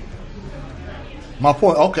 My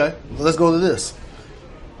point. Okay, let's go to this.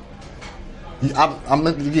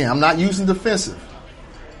 I'm not using defensive,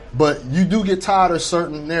 but you do get tired of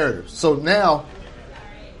certain narratives. So now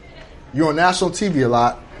you're on national TV a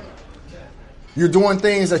lot. You're doing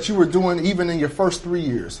things that you were doing even in your first 3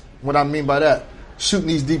 years. What I mean by that, shooting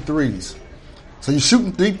these deep threes. So you're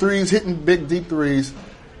shooting deep threes, hitting big deep threes,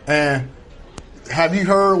 and have you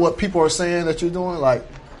heard what people are saying that you're doing? Like,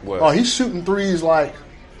 what? Oh, he's shooting threes like...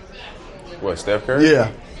 What, Steph Curry?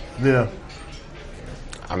 Yeah.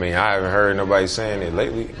 I mean, I haven't heard nobody saying it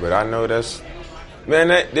lately, but I know this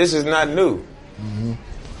is not new. Mm-hmm.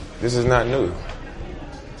 This is not new.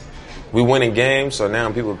 We winning games, so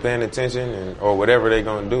now people are paying attention or whatever they're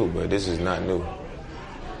going to do, but this is not new.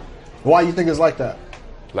 Why do you think it's like that?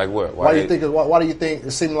 Like what? Why do you think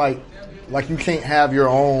it seemed like you can't have your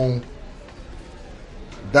own...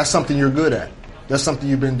 That's something you're good at. That's something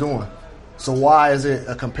you've been doing. So why is it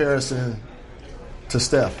a comparison to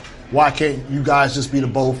Steph? Why can't you guys just be the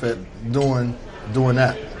both at doing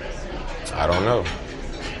that? I don't know.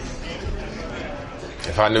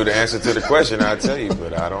 If I knew the answer to the question, I'd tell you,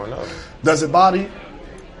 but I don't know. Does it bother you?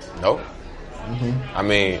 No. Mm-hmm. I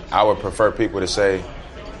mean, I would prefer people to say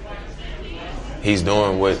he's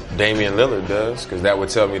doing what Damian Lillard does, because that would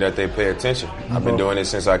tell me that they pay attention. Mm-hmm. I've been doing it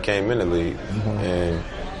since I came in the league. Mm-hmm. And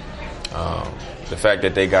the fact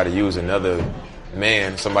that they got to use another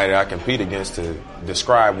man, somebody that I compete against, to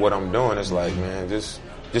describe what I'm doing, is like, man, just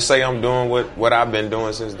say I'm doing what I've been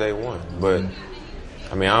doing since day one. But,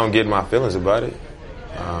 I mean, I don't get my feelings about it.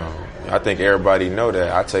 I think everybody know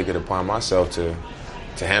that I take it upon myself to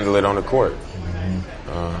handle it on the court.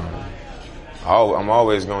 I'm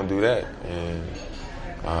always going to do that. And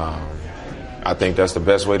I think that's the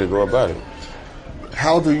best way to go about it.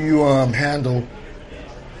 How do you handle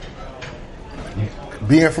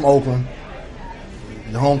being from Oakland,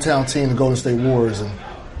 the hometown team, the Golden State Warriors, and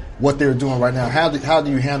what they're doing right now? How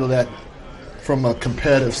do you handle that from a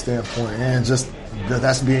competitive standpoint, and just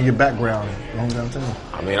that's being your background, the hometown team?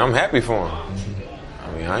 I mean, I'm happy for them.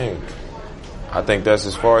 Mm-hmm. I mean, I think that's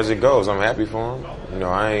as far as it goes. I'm happy for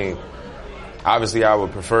them. Obviously, I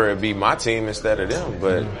would prefer it be my team instead of them,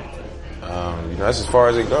 but that's as far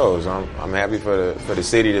as it goes. I'm happy for the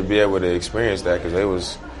city to be able to experience that, because they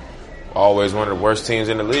was always one of the worst teams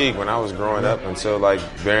in the league when I was growing up, until like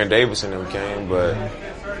Baron Davis and them came. But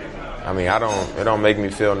I mean, it don't make me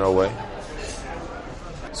feel no way.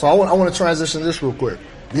 So I want to transition this real quick.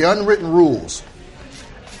 The unwritten rules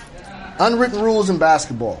in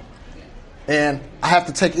basketball, and I have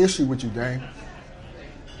to take issue with you, Dame.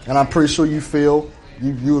 And I'm pretty sure you feel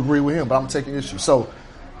you agree with him, but I'm taking issue. So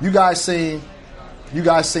you guys seen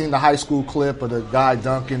the high school clip of the guy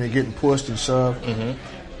dunking and getting pushed and shoved.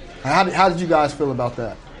 Mm-hmm. How did you guys feel about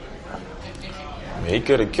that? Man, he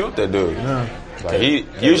could have killed that dude. Yeah. Like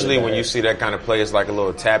usually when you see that kind of play, it's like a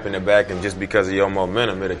little tap in the back, and just because of your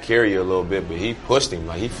momentum, it'll carry you a little bit. But he pushed him,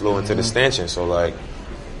 like he flew into the stanchion. So like,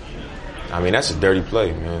 I mean, that's a dirty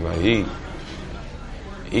play, man. Like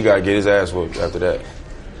he got to get his ass whooped after that.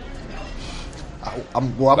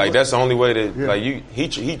 Like that's the only way that like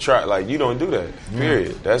he tried. Like you don't do that.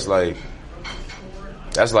 Period. That's like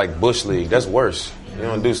Bush League. That's worse. You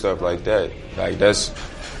don't do stuff like that. Like that's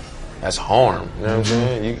harm. You know what I'm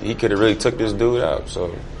saying? He could have really took this dude out.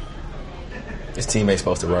 So his teammate's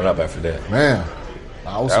supposed to run up after that. Man,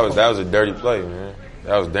 that was a dirty play, man.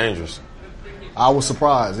 That was dangerous. I was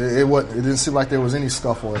surprised. It didn't seem like there was any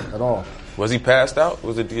scuffle at all. Was he passed out?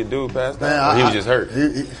 Was it the dude passed Man, out? Or he was just hurt?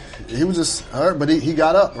 He was just hurt, but he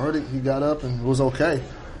got up. He got up and was okay.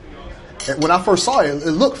 And when I first saw it,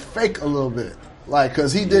 it looked fake a little bit. Like,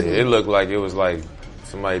 because he didn't. Yeah, it looked like it was like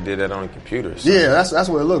somebody did that on a computer. Yeah, that's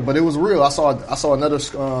what it looked. But it was real. I saw another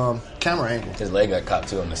camera angle. His leg got caught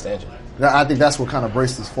too on the stanchion. I think that's what kind of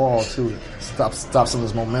braced his fall too. Stop some of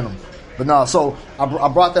his momentum. But no, so I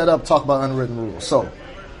brought that up. Talk about unwritten rules. So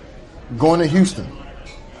going to Houston,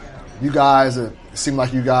 it seem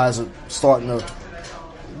like you guys are starting to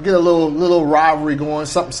get a little rivalry going.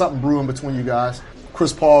 Something brewing between you guys.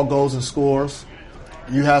 Chris Paul goes and scores.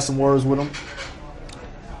 You had some words with him.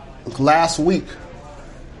 Last week,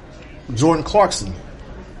 Jordan Clarkson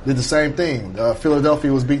did the same thing.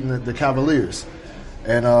 Philadelphia was beating the Cavaliers.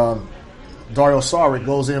 And Dario Saric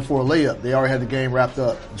goes in for a layup. They already had the game wrapped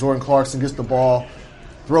up. Jordan Clarkson gets the ball,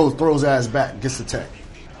 throws ass back, gets the tech.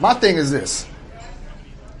 My thing is this.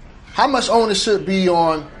 How much onus should be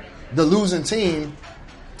on the losing team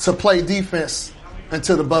to play defense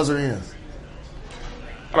until the buzzer ends?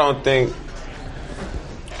 I don't think...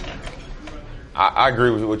 I agree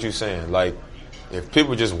with what you're saying. Like, if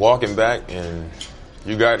people just walking back and if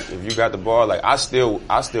you got the ball, like I still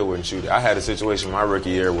wouldn't shoot it. I had a situation my rookie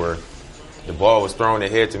year where the ball was thrown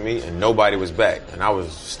ahead to me and nobody was back, and I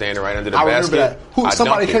was standing right under the basket. I remember that.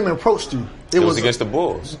 Somebody came and approached you. It was against the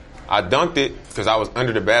Bulls. I dunked it because I was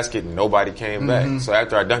under the basket and nobody came back. So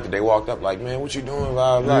after I dunked it, they walked up like, "Man, what you doing?"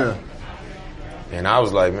 Blah blah. Yeah. And I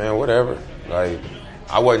was like, "Man, whatever." Like,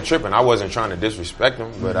 I wasn't tripping. I wasn't trying to disrespect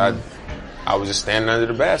them, but I was just standing under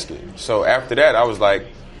the basket. So after that, I was like,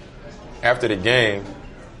 after the game,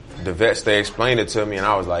 the vets, they explained it to me, and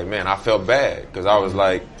I was like, man, I felt bad because I was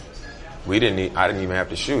like, I didn't even have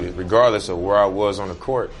to shoot it, regardless of where I was on the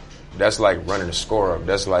court. That's like running the score up.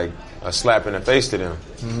 That's like a slap in the face to them.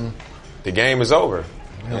 The game is over.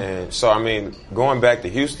 Yeah. And so, I mean, going back to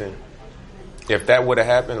Houston, if that would have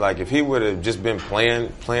happened, like if he would have just been playing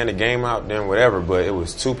the game out, then whatever. But it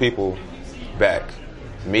was two people back.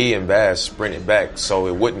 Me and Bass sprinted back, so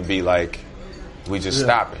it wouldn't be like we just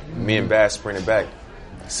stopping. Me and Bass sprinted back.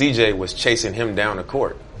 CJ was chasing him down the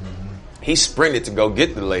court. He sprinted to go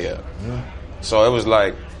get the layup. So it was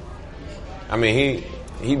like, I mean,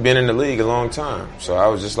 he'd been in the league a long time. So I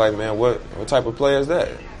was just like, man, what type of play is that?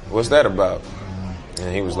 What's that about?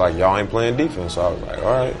 And he was like, y'all ain't playing defense. So I was like,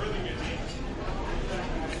 all right.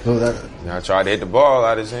 And I tried to hit the ball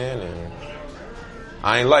out of his hand, and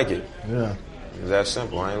I ain't like it. Yeah. It's that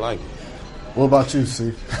simple. I ain't like it. What about you,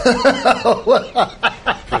 C?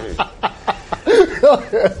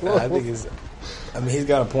 I mean, he's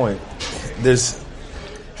got a point.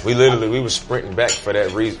 We were sprinting back for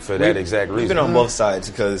that reason, for that exact reason. We've been on both sides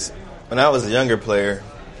because when I was a younger player,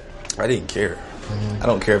 I didn't care. I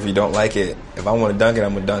don't care if you don't like it. If I want to dunk it,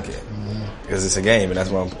 I'm gonna dunk it because it's a game, and that's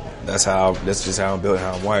just how I'm built,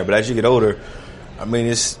 how I'm wired. But as you get older, I mean,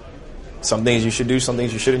 it's some things you should do, some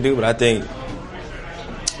things you shouldn't do. But I think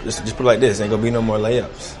just put it like this: ain't gonna be no more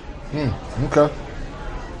layups. Okay.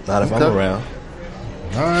 Not if I'm around.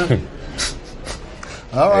 All right.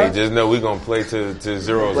 All right. Hey, just know we're gonna play to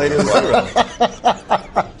zeros. Play to zero.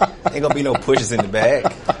 Ain't gonna be no pushes in the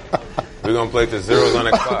bag. We're gonna play to zeros on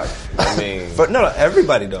the clock. I mean, but no,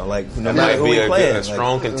 everybody don't. Like no matter who we playing, a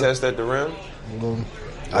strong contest at the rim.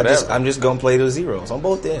 I'm just gonna play to zeros on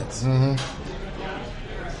both ends.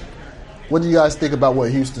 What do you guys think about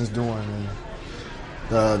what Houston's doing?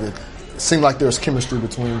 And it seemed like there's chemistry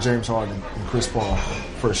between James Harden and Chris Paul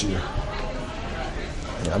first year.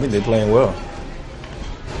 Yeah, I mean, they're playing well.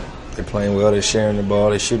 They're playing well. They're sharing the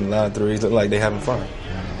ball. They're shooting a lot of threes. Look like they're having fun.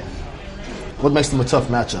 What makes them a tough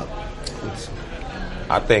matchup?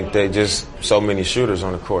 I think they just so many shooters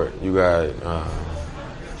on the court. You got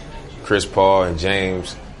Chris Paul and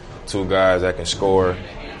James, two guys that can score,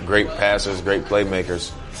 great passers, great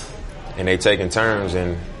playmakers, and they taking turns.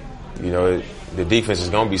 And you know the defense is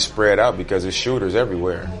going to be spread out because there's shooters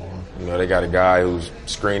everywhere. You know they got a guy who's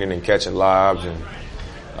screening and catching lobs, and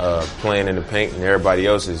playing in the paint and everybody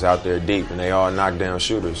else is out there deep and they all knock down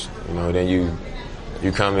shooters. You know, then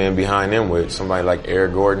you come in behind them with somebody like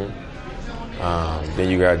Eric Gordon. Then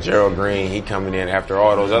you got Gerald Green. He coming in after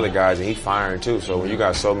all those other guys and he firing too. So when you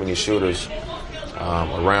got so many shooters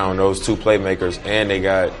around those two playmakers and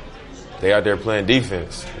they out there playing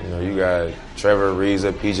defense. You know, you got Trevor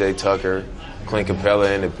Ariza, PJ Tucker, Clint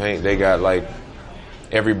Capella in the paint. They got like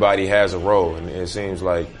everybody has a role, and it seems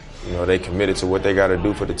like, you know, they committed to what they got to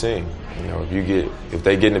do for the team. You know, if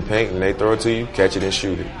they get in the paint and they throw it to you, catch it and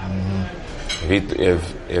shoot it. Mm-hmm.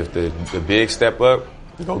 If the big step up,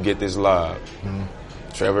 go get this lob. Mm-hmm.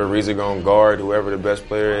 Trevor Ariza gonna guard whoever the best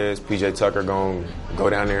player is. PJ Tucker gonna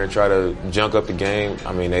go down there and try to junk up the game.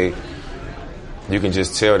 I mean, you can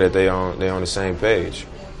just tell that they on the same page.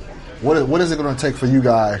 What is it going to take for you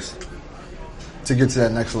guys to get to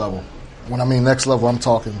that next level? When I mean next level, I'm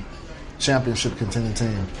talking championship contending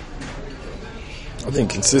team. I think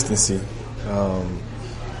consistency.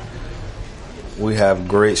 We have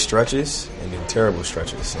great stretches and then terrible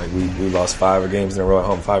stretches. Like we lost 5 games in a row at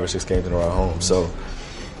home, 5 or 6 games in a row at home. So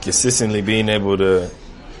consistently being able to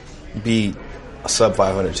beat sub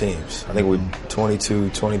 500 teams. I think we're 22,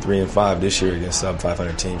 23, and 5 this year against sub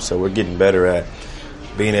 500 teams. So we're getting better at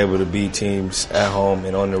being able to beat teams at home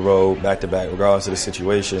and on the road, back to back, regardless of the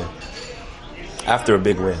situation, after a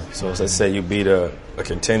big win. So let's say you beat a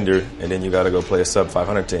contender and then you got to go play a sub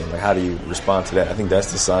 500 team. Like, how do you respond to that? I think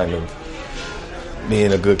that's the sign of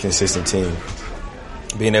being a good, consistent team.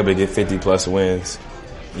 Being able to get 50 plus wins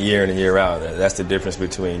year in and year out. That's the difference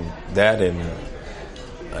between that and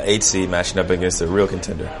an 8 seed matching up against a real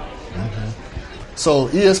contender. Mm-hmm. So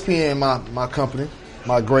ESPN, my company,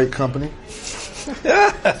 my great company,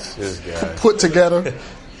 this guy put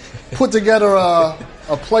together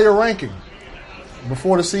a player ranking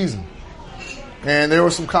before the season, and there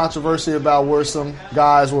was some controversy about where some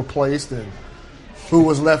guys were placed and who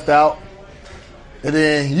was left out. And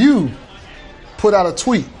then you put out a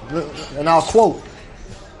tweet, and I'll quote.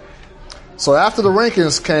 So after the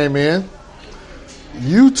rankings came in,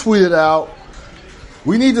 you tweeted out,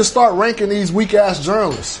 "We need to start ranking these weak-ass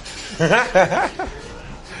journalists."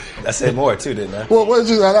 I said more too, didn't I? Well, what did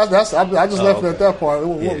you? I just left it at that part.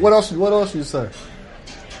 Yeah. What else you say?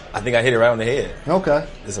 I think I hit it right on the head. Okay.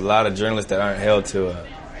 There's a lot of journalists that aren't held to a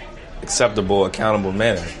acceptable, accountable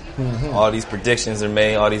manner. Mm-hmm. All these predictions are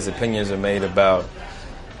made, all these opinions are made about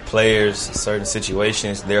players, certain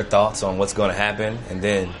situations, their thoughts on what's going to happen, and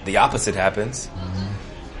then the opposite happens,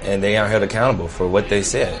 and they aren't held accountable for what they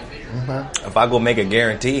said. Mm-hmm. If I go make a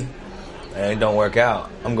guarantee and it don't work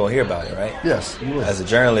out, I'm going to hear about it, right? Yes, you will. As a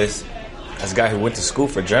journalist, as a guy who went to school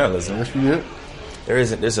for journalism, yes, you did.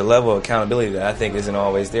 There's a level of accountability that I think isn't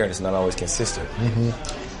always there, and it's not always consistent.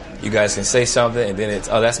 Mm-hmm. You guys can say something, and then it's,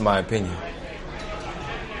 oh, that's my opinion.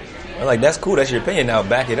 I'm like, that's cool, that's your opinion, now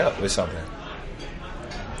back it up with something.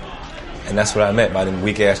 And that's what I meant by them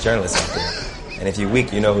weak-ass journalists out there. And if you're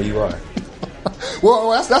weak, you know who you are. Well,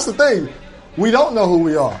 that's the thing. We don't know who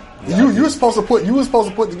we are. Yeah, you were supposed to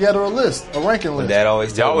put together a list, a ranking list. Dad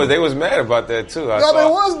always told me. They was mad about that too. They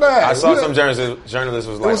was mad. I saw some journalists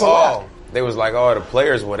was like, they was like, oh, the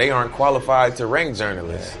players, well, they aren't qualified to rank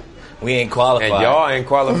journalists. Yeah. We ain't qualified. And y'all ain't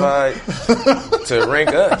qualified to rank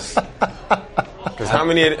us. Because how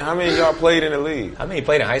many of y'all played in the league? How many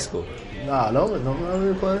played in high school? Nah, no,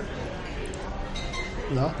 really played.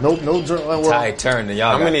 No. Tide turned and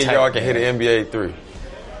y'all. How many of y'all can hit an NBA three?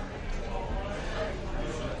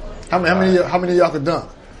 How many of y'all can dunk?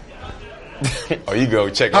 Oh, you go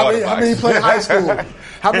check how all many, the boxes. How many play high school?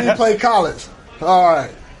 How many play college? All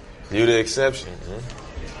right. You the exception.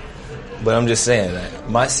 But I'm just saying that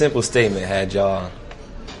my simple statement had y'all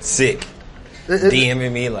sick.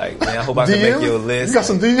 DMing me like, man, I hope I can make your list. You got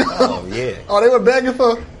some DMs? Oh, yeah. Oh, they were begging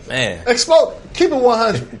for? Man. Explode. Keep it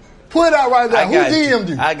 100. Put it out right now. Who DM'd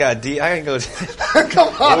you? I can go. Come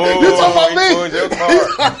on. Whoa, you talking about me?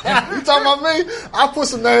 You talking about me? I put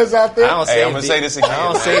some names out there. I'm going to say this again.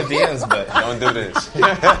 I don't save DMs, but. Don't do this.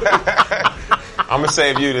 I'm going to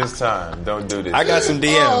save you this time. Don't do this. I got some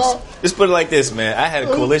DMs. Just put it like this, man. I had a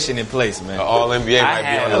coalition in place, man. All NBA I might be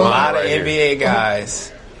had on the a lot line of right NBA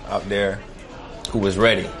guys out there who was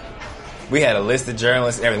ready. We had a list of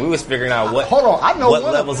journalists, everything. We was figuring out what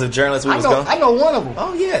levels of journalists we was going. I know one of them.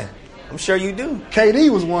 Oh, yeah. I'm sure you do. KD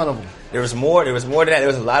was one of them. There was more than that. There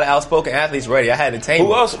was a lot of outspoken athletes ready. I had to tame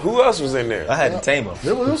them. Who else was in there? I had to tame them.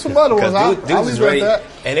 There was some other ones. Dudes was ready. That.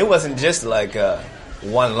 And it wasn't just like a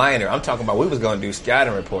one-liner. I'm talking about we was going to do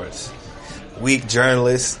scouting reports. Weak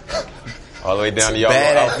journalists. All the way down to y'all.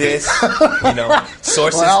 Bad at this.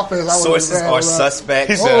 Sources are suspect.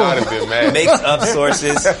 He said I'd have been mad. Makes up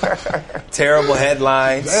sources. Terrible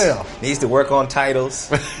headlines. Damn. Needs to work on titles.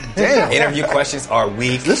 Damn. Interview questions are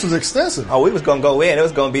weak. This was extensive. Oh, we was going to go in. It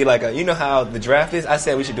was going to be like you know how the draft is? I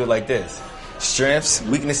said we should do it like this. Strengths,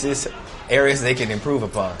 weaknesses, areas they can improve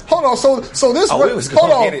upon. Hold on, so this we was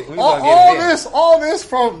gonna get it. We was gonna get it all this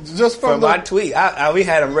from my tweet. We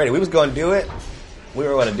had them ready. We was going to do it. We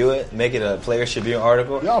were going to do it, make it a Player Tribune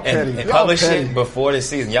article, Y'all petty. and Y'all publish petty. it before the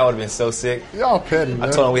season. Y'all would have been so sick. Y'all petty, man.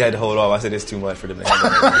 I told them we had to hold off. I said it's too much for them to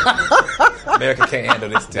handle. America can't handle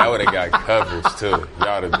this too. That would have got coverage too.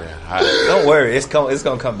 Y'all would have been hot. Don't worry, it's going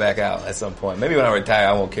to come back out at some point. Maybe when I retire,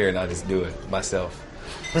 I won't care and I'll just do it myself.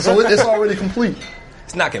 So it's already complete.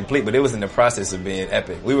 It's not complete, but it was in the process of being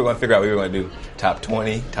epic. We were going to figure out we were going to do top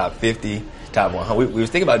 20, top 50, top 100. We was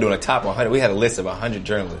thinking about doing a top 100. We had a list of 100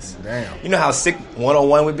 journalists. Damn. You know how sick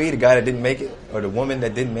 101 would be, the guy that didn't make it, or the woman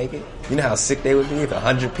that didn't make it? You know how sick they would be if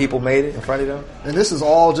 100 people made it in front of them? And this is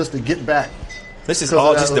all just to get back. This is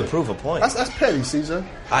all just to prove a point. That's petty, CJ.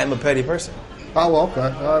 I'm a petty person. Oh, well, okay. All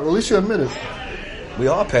right, well, at least you admit it. We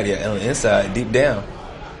all petty on the inside, deep down.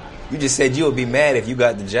 You just said you would be mad if you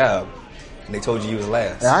got the job, and they told you was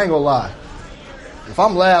last. Yeah, I ain't gonna lie. If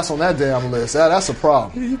I'm last on that damn list, that's a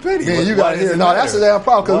problem. You petty. Man, you got to hear. No, that's a damn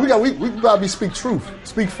problem because we gotta speak truth,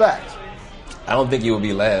 speak facts. I don't think you would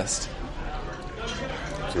be last.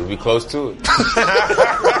 Should be close to it.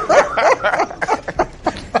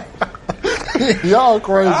 Y'all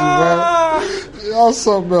crazy, man. Y'all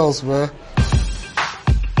something else, man.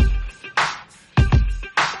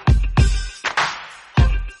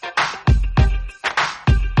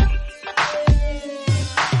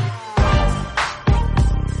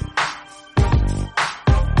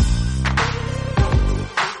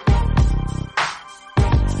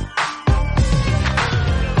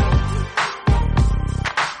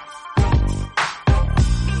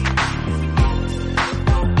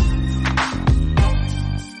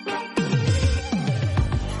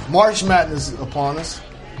 March Madness upon us.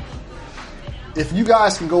 If you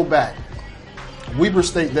guys can go back, Weber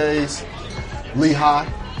State days, Lehigh,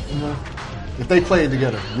 if they played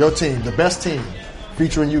together, your team, the best team,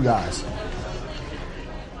 featuring you guys,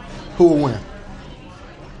 who will win?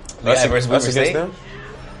 Us against them?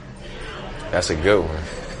 That's a good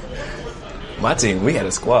one. My team, we had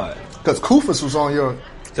a squad. Because Kufus was on your...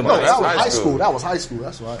 Come No, on, that was high high school. school. That was high school.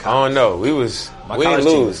 That's right. I don't know. We college didn't team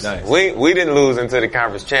lose. was nice. We didn't lose until the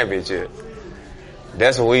conference championship.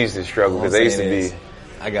 That's when we used to struggle because they used to be.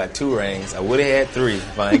 I got 2 rings. I would have had 3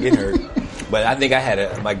 if I didn't get hurt. But I think I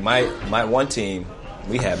had my one team.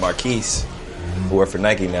 We had Marquise, who worked for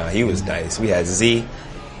Nike now. He was nice. We had Z.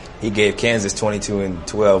 He gave Kansas 22 and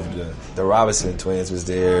 12. The Robinson twins was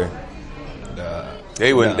there.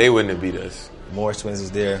 They wouldn't have beat us. Morris twins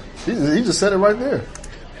was there. He just said it right there.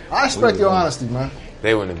 I respect your honesty, man.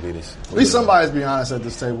 They wouldn't have beat us. At least somebody's being honest at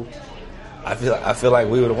this table. I feel like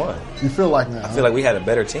we would have won. You feel like that? I feel like we had a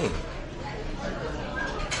better team.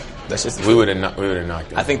 That's just We would have knocked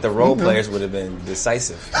them. I think the role players would have been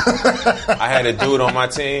decisive. I had a dude on my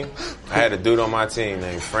team.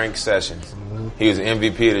 Named Frank Sessions. He was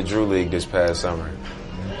MVP of the Drew League this past summer.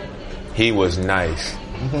 He was nice.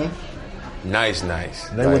 Nice.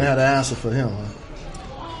 They wouldn't have the answer for him, huh?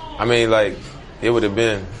 I mean, like, it would have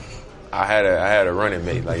been. I had a running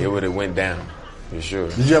mate. Like, it would have went down for sure.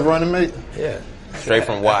 Did you have a running mate? Yeah. Straight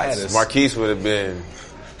from Watts. Marquise would have been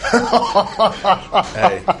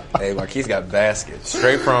Hey, Marquise got baskets.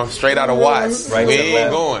 straight out of Watts. Right We to the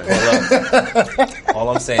ain't left. going. All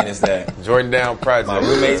I'm saying is that Jordan Down Project. one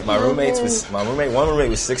roommate was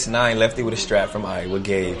 6'9", lefty with a strap from Iowa,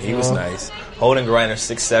 Gabe. He was nice. Holden Griner,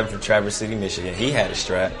 6'7" from Traverse City, Michigan. He had a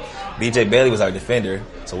strap. BJ Bailey was our defender,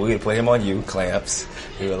 so we would put him on you, clamps.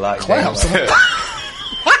 He would lock Clamps? Dame up.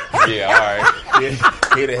 Yeah, all right.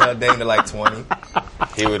 He'd have held Dame to like 20.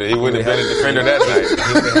 He wouldn't have been a defender that night.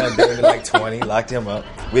 He would have held Dame to like 20, locked him up.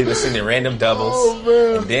 We'd have seen the random doubles. Oh,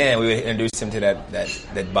 man. And then we would introduce him to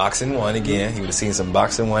that boxing one again. He would have seen some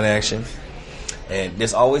boxing one action. And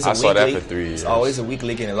there's always a I weak saw that league. for 3 years. There's always a weak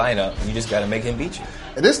league in the lineup, and you just got to make him beat you.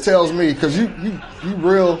 And this tells me, because you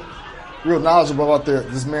real knowledgeable about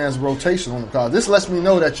this man's rotation on the college. This lets me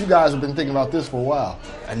know that you guys have been thinking about this for a while.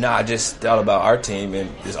 And I just thought about our team, and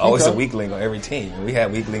there's always a weak link on every team. And we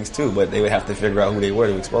had weak links too, but they would have to figure out who they were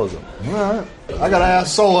to expose them. All right. I got to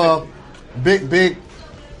ask, so big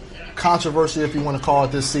controversy, if you want to call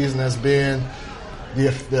it, this season has been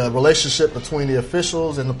the relationship between the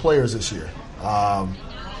officials and the players this year.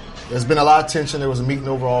 There's been a lot of tension. There was a meeting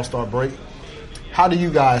over All-Star break. How do you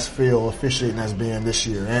guys feel officiating has been this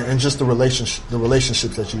year, and just the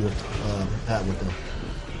relationships that you have had with them?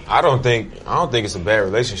 I don't think it's a bad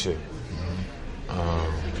relationship.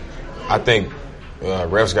 I think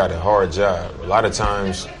refs got a hard job. A lot of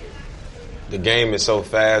times, the game is so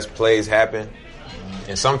fast, plays happen,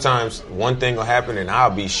 and sometimes one thing will happen, and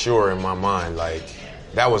I'll be sure in my mind like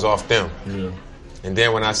that was off them. Yeah. And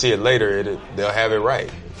then when I see it later, they'll have it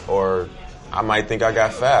right, or I might think I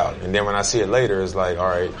got fouled, and then when I see it later, it's like, all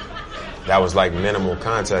right, that was like minimal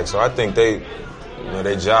contact. So I think their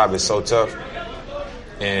job is so tough.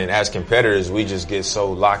 And as competitors, we just get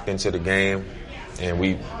so locked into the game, and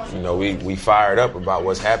we fired up about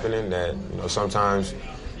what's happening that sometimes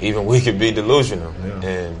even we could be delusional.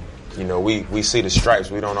 Yeah. And we see the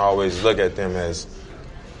stripes. We don't always look at them as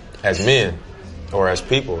men or as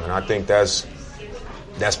people. And I think that's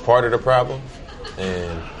part of the problem.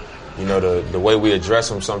 And the way we address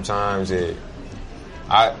them sometimes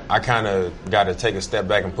I kind of got to take a step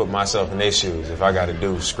back and put myself in their shoes. If I got to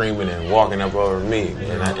do screaming and walking up over me,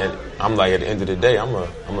 and I'm like, at the end of the day, I'm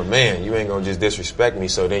a man. You ain't gonna just disrespect me.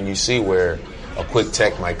 So then you see where a quick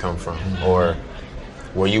tech might come from, or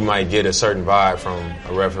where you might get a certain vibe from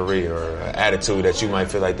a referee or an attitude that you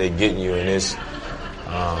might feel like they're getting you. And it's,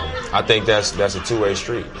 I think that's a two-way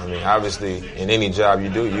street. I mean, obviously, in any job you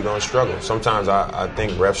do, you're gonna struggle. Sometimes I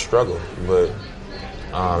think refs struggle, but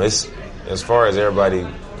it's. As far as everybody,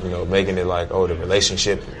 making it like, the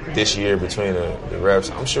relationship this year between the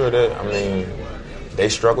refs, I'm sure that, they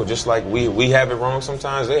struggle just like we have it wrong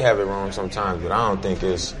sometimes, they have it wrong sometimes, but I don't think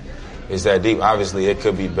it's that deep. Obviously, it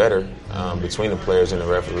could be better between the players and the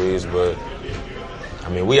referees, but,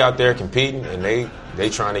 we out there competing, and they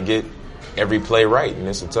trying to get every play right, and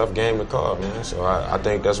it's a tough game to call, man. So I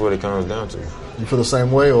think that's what it comes down to. You feel the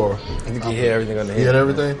same way, or? I think he hit everything on the head. He hit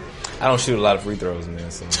everything? I don't shoot a lot of free throws, man.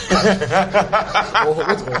 So. Is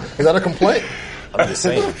that a complaint? I'm just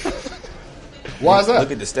saying. Why is that? Look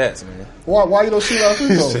at the stats, man. Why you don't shoot a lot of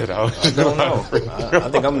free throws? I don't know. I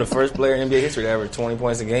think I'm the first player in NBA history to average 20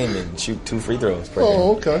 points a game and shoot 2 free throws per game.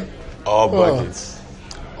 Oh, okay. All buckets.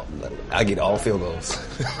 I get all field goals.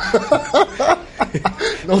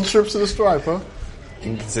 No trips to the stripe, huh?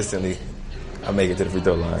 Inconsistently, I make it to the free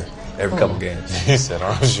throw line every couple games. He said,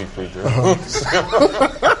 I don't shoot free throws.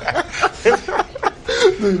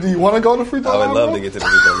 Do you want to go to free throw line? I would love to get to the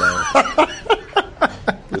free throw line.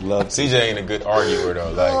 Would love to. CJ ain't a good arguer,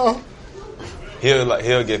 though. Like,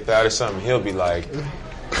 he'll get fouled or something. He'll be like, and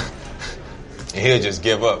he'll just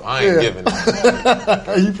give up. I ain't giving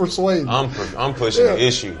up. You persuade. I'm pushing the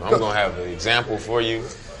issue. I'm going to have an example for you.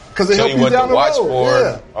 Because they show help you what down to watch road.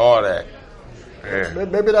 for, all that. Yeah.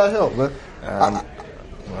 Maybe that helped, man.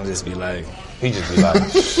 I'll just be like, he just be like.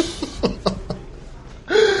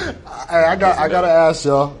 I gotta ask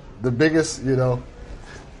y'all, the biggest, a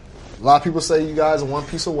lot of people say you guys are one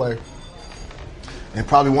piece away. And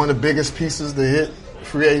probably one of the biggest pieces to hit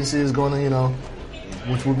free agency is going to,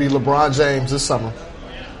 which would be LeBron James this summer.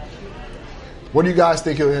 Where do you guys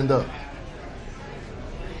think he'll end up?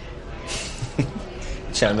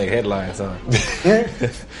 Trying to make headlines, huh?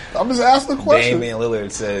 I'm just asking the question. Damian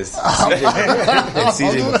Lillard says, and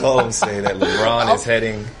CJ McCollum say that LeBron is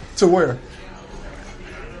heading to where?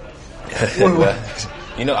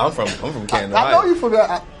 I'm from Canada. I know you from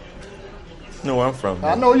that. know where I'm from.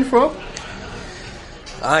 I know you from.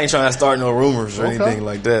 I ain't trying to start no rumors or anything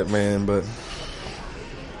like that, man. But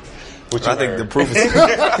I think the proof is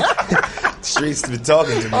the streets been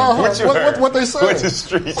talking to me. What they saying? What the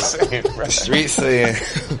streets saying? The streets saying.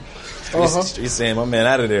 The streets saying my man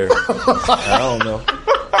out of there. I don't know.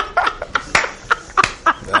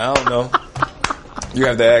 You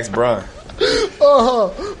have to ask Brian. You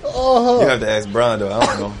have to ask Brian though. I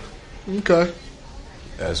don't know. Okay.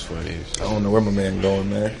 That's funny. I don't know where my man going,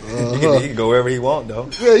 man. He can go wherever he want though.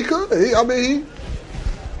 Yeah, he could.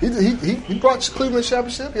 He brought Cleveland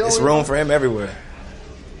championship. There's room for him everywhere.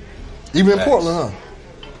 Even in Portland, huh?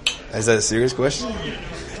 Is that a serious question?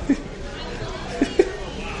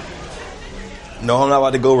 No, I'm not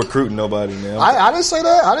about to go recruiting nobody, man. I didn't say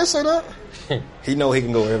that. He know he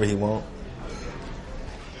can go wherever he want.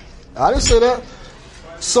 I didn't say that.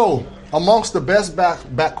 So, amongst the best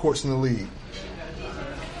backcourts in the league,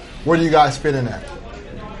 where do you guys fit in at?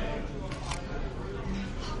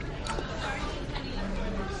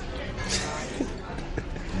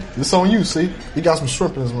 It's on you, see? He got some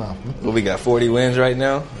shrimp in his mouth. Well, we got 40 wins right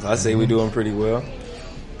now. I say we're doing pretty well.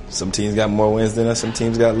 Some teams got more wins than us. Some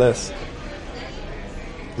teams got less.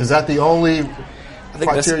 Is that the only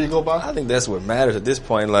criteria you go by? I think that's what matters at this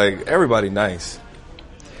point. Like, everybody nice.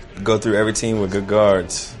 Go through every team with good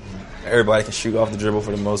guards. Everybody can shoot off the dribble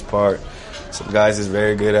for the most part. Some guys is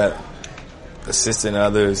very good at assisting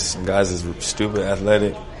others. Some guys is stupid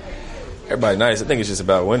athletic. Everybody nice. I think it's just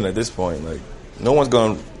about winning at this point. Like, no one's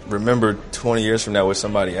going to remember 20 years from now what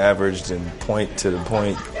somebody averaged and point to the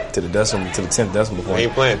 10th decimal point. We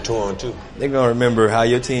ain't playing 2-on-2. They're going to remember how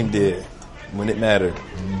your team did when it mattered.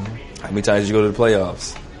 How many times did you go to the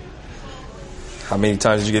playoffs? How many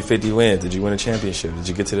times did you get 50 wins? Did you win a championship? Did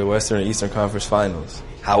you get to the Western and Eastern Conference Finals?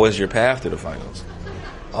 How was your path to the finals?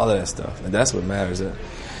 All of that stuff. And that's what matters.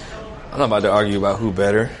 I'm not about to argue about who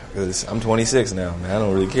better, because I'm 26 now, man. I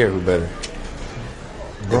don't really care who better.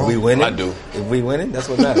 If we win it, I do. If we win it, that's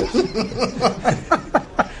what matters.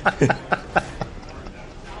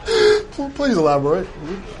 Please elaborate.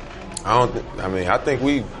 I think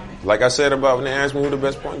we, like I said about when they asked me who the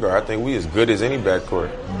best point guard, I think we as good as any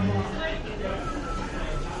backcourt.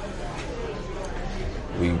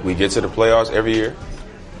 We get to the playoffs every year.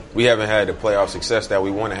 We haven't had the playoff success that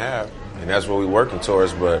we want to have, and that's what we're working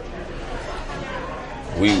towards. But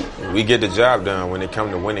we get the job done when it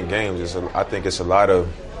comes to winning games. I think it's a lot of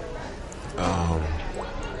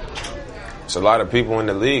people in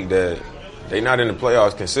the league that they're not in the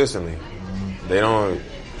playoffs consistently. They don't.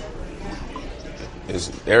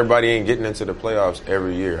 Everybody ain't getting into the playoffs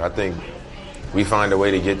every year. I think we find a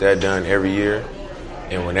way to get that done every year.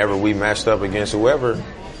 And whenever we matched up against whoever,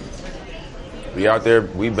 we out there,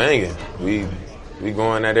 we banging. We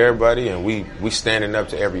going at everybody, and we standing up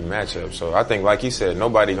to every matchup. So I think, like he said,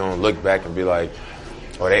 nobody going to look back and be like,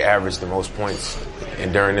 oh, they averaged the most points.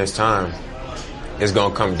 And during this time, it's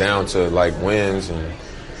going to come down to, like, wins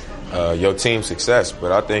and your team's success.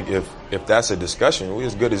 But I think if that's a discussion, we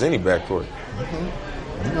as good as any backcourt.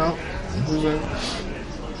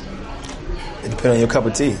 It depends on your cup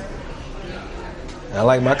of tea. I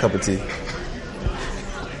like my cup of tea.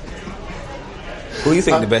 Who do you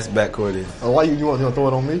think the best backcourt is? Why you want to throw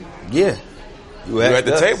it on me? Yeah. You at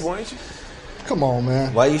the table, ain't you? Come on,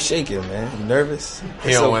 man. Why you shaking, man? You nervous?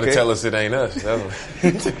 He don't want to tell us it ain't us. Dame,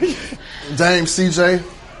 CJ,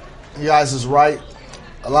 you guys is right.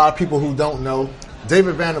 A lot of people who don't know,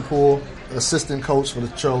 David Vanderpool, assistant coach for the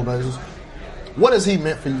Trailblazers. What has he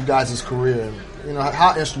meant for you guys' career? You know,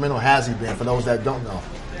 how instrumental has he been for those that don't know?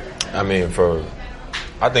 I mean,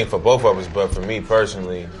 I think for both of us, but for me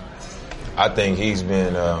personally, I think he's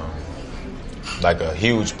been like a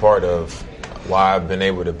huge part of why I've been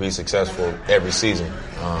able to be successful every season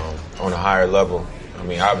on a higher level. I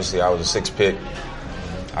mean, obviously I was a 6th pick.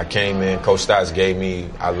 I came in, Coach Stotts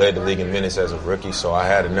I led the league in minutes as a rookie, so I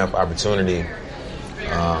had enough opportunity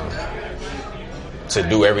to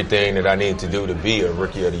do everything that I needed to do to be a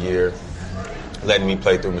Rookie of the Year, letting me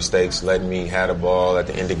play through mistakes, letting me have the ball at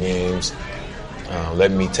the end of games,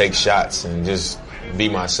 letting me take shots and just be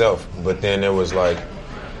myself. But then it was like,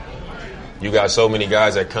 you got so many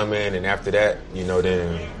guys that come in, and after that, you know,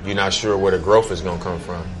 then you're not sure where the growth is going to come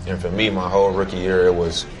from. And for me, my whole rookie year, it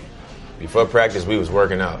was, before practice, we was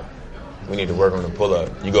working out. We need to work on the pull-up.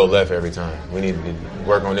 You go left every time. We need to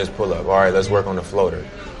work on this pull-up. All right, let's work on the floater.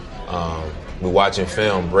 We're watching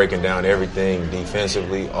film, breaking down everything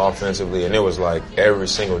defensively, offensively, and it was like every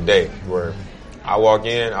single day where I walk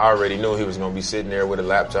in, I already knew he was going to be sitting there with a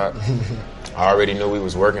laptop. I already knew he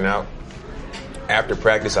was working out. After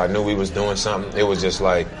practice, I knew he was doing something. It was just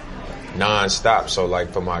like nonstop. So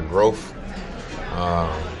like for my growth,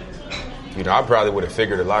 you know, I probably would have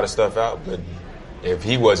figured a lot of stuff out, but if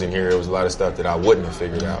he wasn't here, it was a lot of stuff that I wouldn't have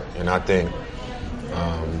figured out. And I think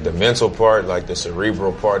the mental part, like the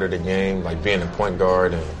cerebral part of the game, like being a point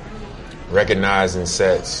guard and recognizing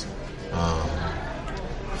sets,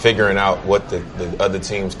 figuring out what the other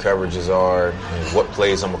team's coverages are and what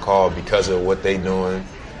plays I'm going to call because of what they doing.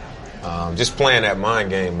 Just playing that mind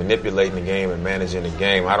game, manipulating the game and managing the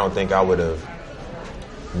game. I don't think I would have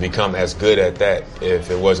become as good at that if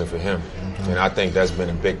it wasn't for him. And I think that's been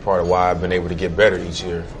a big part of why I've been able to get better each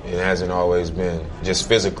year. It hasn't always been just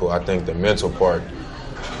physical. I think the mental part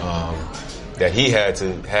that he had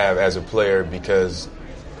to have as a player because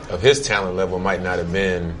of his talent level might not have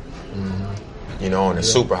been, you know, on a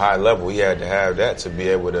super high level. He had to have that to be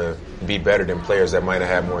able to be better than players that might have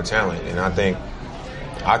had more talent. And I think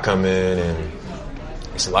I come in and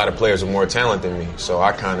it's a lot of players with more talent than me. So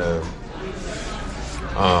I kind of,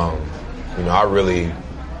 you know, I really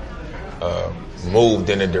moved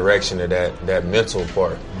in the direction of that mental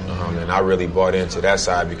part. And I really bought into that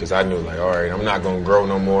side because I knew, like, all right, I'm not going to grow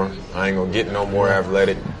no more. I ain't going to get no more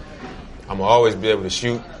athletic. I'm going to always be able to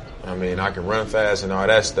shoot. I mean, I can run fast and all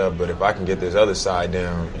that stuff, but if I can get this other side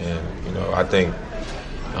down, and, you know, I think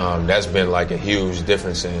that's been like a huge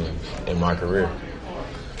difference in my career.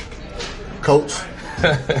 Coach?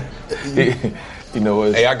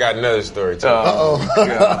 Hey, I got another story too. So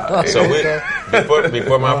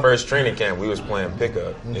before my first training camp, we was playing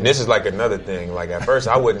pickup, and this is like another thing. Like at first,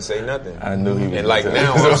 I wouldn't say nothing. I knew he was. And like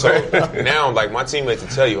now, like my teammates will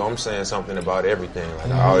tell you, I'm saying something about everything.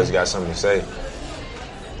 Like I always got something to say.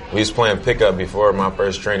 We was playing pickup before my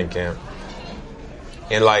first training camp,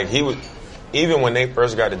 and like he was, even when they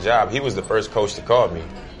first got the job, he was the first coach to call me.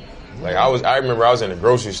 Like I remember I was in the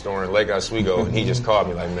grocery store in Lake Oswego, and he just called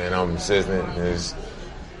me like, "Man, I'm an assistant,"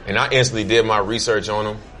 and I instantly did my research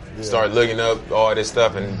on him, started looking up all this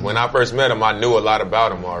stuff. And when I first met him, I knew a lot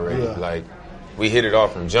about him already. Yeah. Like we hit it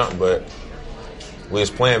off from jump, but we was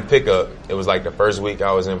playing pickup. It was like the first week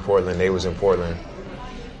I was in Portland, they was in Portland,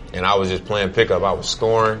 and I was just playing pickup. I was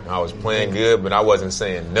scoring, I was playing good, but I wasn't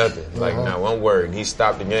saying nothing, like not one word. And he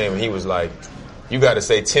stopped the game, and he was like, "You got to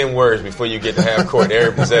say 10 words before you get to half court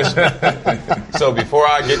every possession." So before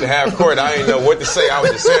I get to half court, I didn't know what to say. I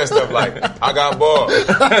was just saying stuff like, "I got ball.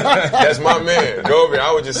 That's my man. Go over here."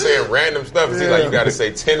 I was just saying random stuff. He's like, "You got to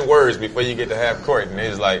say 10 words before you get to half court." And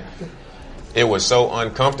it's like, it was so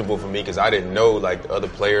uncomfortable for me because I didn't know like the other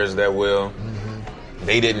players that well.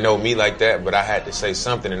 They didn't know me like that, but I had to say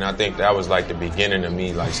something. And I think that was like the beginning of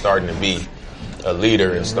me like starting to be a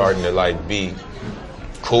leader and starting to like be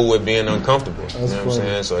cool with being uncomfortable. You know what I'm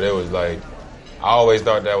saying? So there was like, I always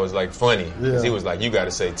thought that was like funny. Because he was like, "You got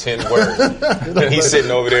to say 10 words. And he's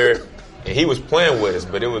sitting over there, and he was playing with us,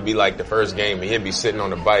 but it would be like the first game, and he'd be sitting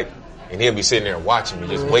on the bike, and he'd be sitting there watching me,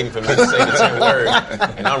 just waiting for me to say the 10 words.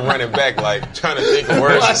 And I'm running back, like, trying to think of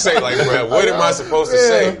words to say. Like, bro, what am I supposed to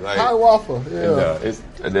say? Like, high waffle. I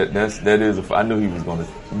knew he was going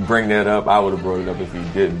to bring that up. I would have brought it up if he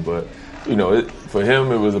didn't. But, for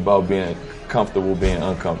him, it was about being comfortable being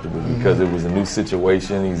uncomfortable because it was a new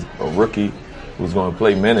situation. He's a rookie who's going to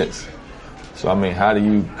play minutes. So, I mean, how do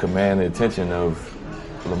you command the attention of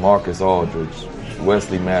LaMarcus Aldridge,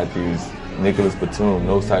 Wesley Matthews, Nicholas Batum,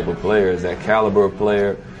 those type of players, that caliber of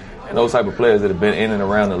player, and those type of players that have been in and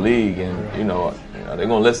around the league, and they're going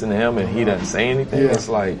to listen to him and he doesn't say anything? It's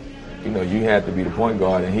like, you had to be the point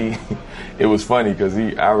guard, and it was funny because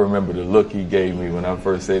I remember the look he gave me when I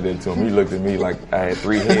first said that to him. He looked at me like I had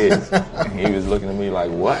 3 heads, and he was looking at me like,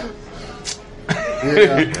 "What?"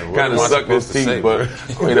 Kind of sucked his teeth, but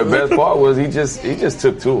the best part was he just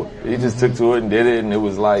took to it. He just took to it and did it, and it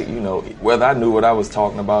was like, whether I knew what I was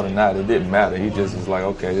talking about or not, it didn't matter. He just was like,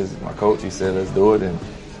 "Okay, this is my coach." He said, "Let's do it," and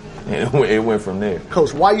it went from there.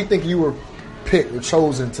 Coach, why do you think you were picked or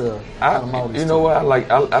chosen to I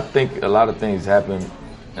think a lot of things happen,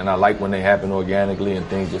 and I like when they happen organically and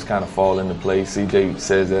things just kind of fall into place. CJ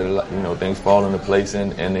says that things fall into place,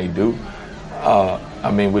 and they do.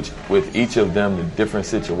 With each of them, the different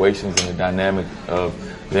situations and the dynamic of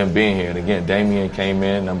them being here. And again, Damian came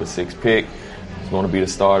in, number 6 pick. He's going to be the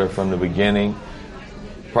starter from the beginning.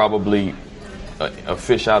 Probably a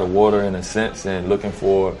fish out of water in a sense, and looking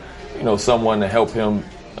for someone to help him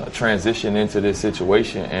transition into this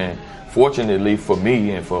situation. And fortunately for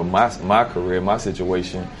me and for my career, my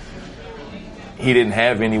situation, he didn't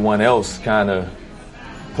have anyone else kind of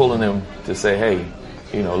pulling him to say, "Hey,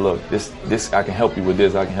 look, this I can help you with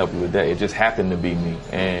this, I can help you with that." It just happened to be me.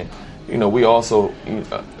 And we also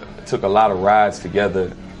took a lot of rides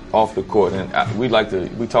together off the court, and we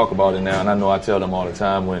talk about it now. And I know I tell them all the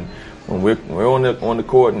time when we're on the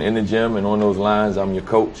court and in the gym and on those lines, I'm your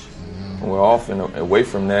coach. When we're off and away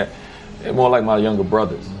from that, they're more like my younger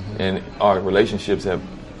brothers, and our relationships have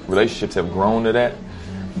grown to that.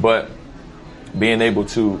 But being able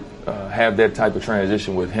to have that type of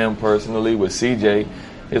transition with him personally, with CJ,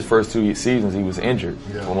 his first 2 seasons he was injured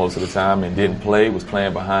for most of the time and didn't play, was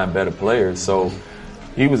playing behind better players. So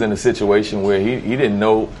he was in a situation where he didn't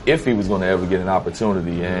know if he was going to ever get an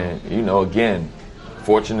opportunity. And, again,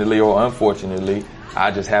 fortunately or unfortunately, I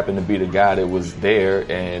just happened to be the guy that was there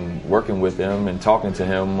and working with him and talking to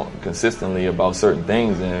him consistently about certain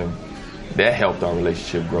things, and that helped our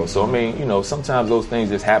relationship grow. So, sometimes those things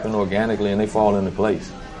just happen organically and they fall into place.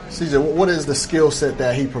 CJ, what is the skill set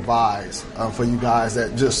that he provides for you guys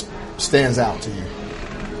that just stands out to you?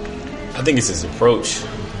 I think it's his approach.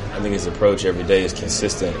 I think his approach every day is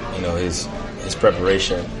consistent. His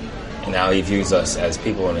preparation and how he views us as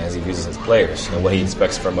people and as he views us as players, and what he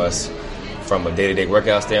expects from us from a day-to-day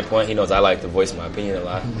workout standpoint. He knows I like to voice my opinion a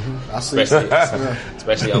lot, especially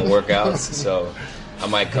on workouts. So I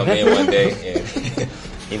might come in one day and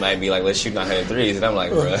he might be like, "Let's shoot 900 threes," and I'm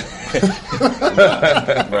like,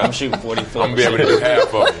 "Bro, I'm shooting 44." I'm gonna be able to do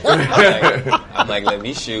half of it. I'm like, "Let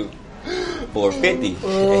me shoot 450.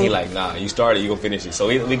 And he like, nah, you started, you gonna finish it. So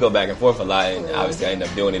we go back and forth a lot, and obviously I end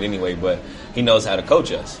up doing it anyway, but he knows how to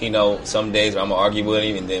coach us. He knows some days I'm gonna argue with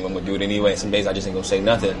him, and then I'm gonna do it anyway, and some days I just ain't gonna say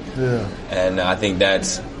nothing. Yeah. And I think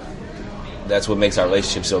that's what makes our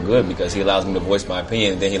relationship so good, because he allows me to voice my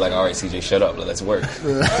opinion, and then he like, all right, CJ, shut up, let's work.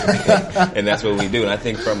 And that's what we do. And I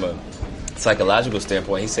think from a psychological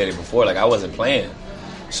standpoint, he said it before, like I wasn't playing.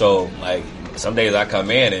 So like some days I come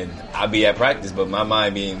in and I'll be at practice, but my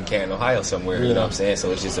mind be in Canton, Ohio somewhere, you know what I'm saying?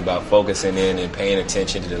 So it's just about focusing in and paying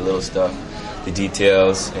attention to the little stuff, the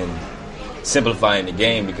details, and simplifying the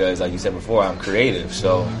game, because like you said before, I'm creative.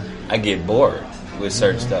 So I get bored with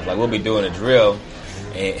certain stuff. Like we'll be doing a drill,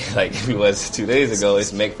 and like if it was 2 days ago,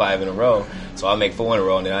 it's make 5 in a row. So I'll make 4 in a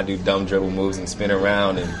row, and then I do dumb dribble moves and spin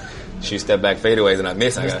around and shoot step back fadeaways, and I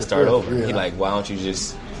miss, I gotta start over. He like, why don't you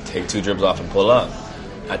just take 2 dribbles off and pull up?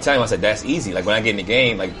 I tell him, I said, that's easy. Like when I get in the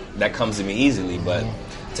game, like that comes to me easily, but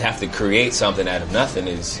to have to create something out of nothing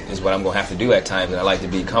is what I'm gonna have to do at times, and I like to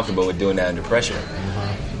be comfortable with doing that under pressure.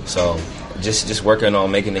 So just working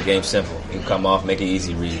on making the game simple. You come off, make it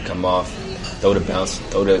easy read, come off, throw the bounce,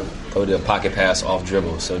 throw the pocket pass off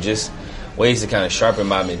dribble. So just ways to kind of sharpen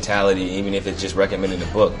my mentality, even if it's just recommending the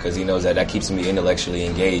book, because he knows that keeps me intellectually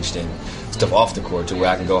engaged and stuff off the court, to where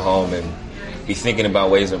I can go home and be thinking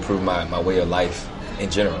about ways to improve my way of life in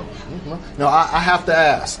general. Now, I have to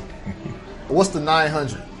ask, what's the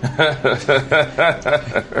 900?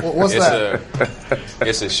 What's that?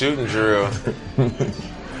 It's a shooting drill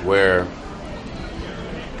where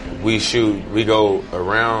we go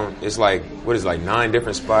around. It's like, 9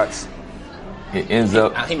 different spots. It ends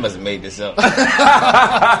up. He must have made this up. It's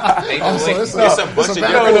a bunch of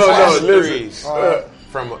different threes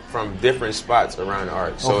from different spots around the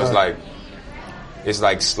arc. So it's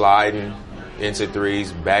like sliding into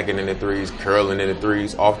threes, backing into threes, curling into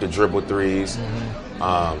threes, off the dribble threes,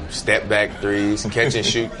 step back threes, catch and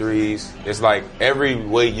shoot threes. It's like every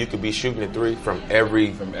way you could be shooting a 3 from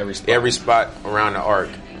every spot around the arc,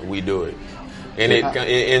 we do it. And it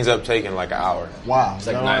ends up taking like an hour. Wow. It's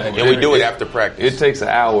like 900. And we do it after practice. It takes an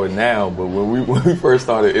hour now, but when we first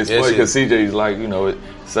started, it's funny because CJ's like,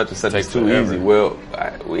 such and such is too easy. Well,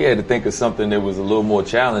 we had to think of something that was a little more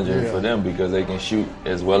challenging for them, because they can shoot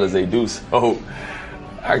as well as they do. So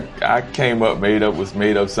I came up, made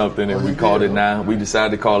up something, and we called it 9. We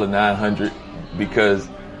decided to call it 900 because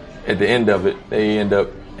at the end of it, they end up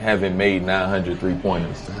having made 900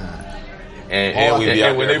 3-pointers. And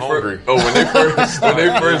when they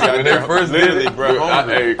first literally, bro,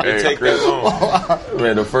 hungry. It take that long.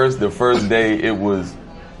 Man, the first day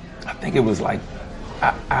I think it was like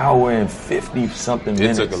an hour and 50 something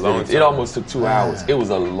minutes. It took a long time. It almost took 2 hours. It was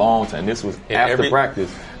a long time. This was after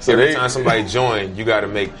practice. So every time somebody joined, you got to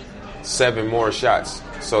make 7 more shots.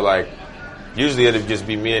 So like, usually it'll just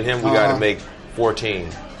be me and him. We got to make 14.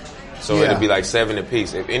 So it'll be like 7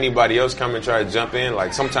 apiece. If anybody else come and try to jump in,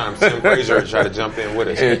 like sometimes Tim Frazier would try to jump in with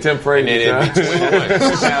us. Yeah, Tim Frazier. And then it'd be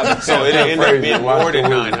 21. So it'll end up being more than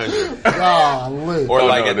 900. Or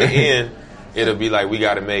at the end, it'll be like we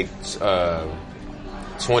got to make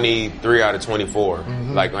 23 out of 24,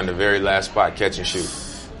 like on the very last spot, catch and shoot.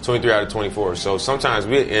 23 out of 24. So sometimes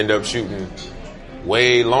we end up shooting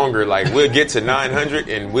way longer. Like we'll get to 900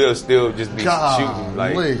 and we'll still just be shooting.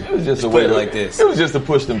 Like it was just a way like this. It was just to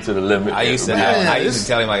push them to the limit. I used to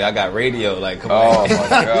tell him like I got radio. Like come on. My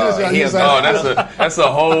God. That's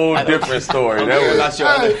a whole different story. I don't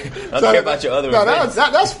care about your other. No,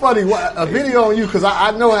 that's funny. A video on you, because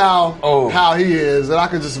I know how he is, and I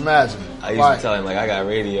can just imagine. I used to tell him like I got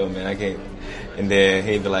radio, man. I can't. And then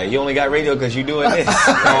he'd be like, you only got radio because you doing this.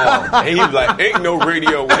 And he'd be like, ain't no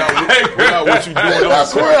radio without what you doing on the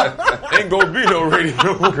court. Ain't gonna be no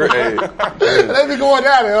radio. They be going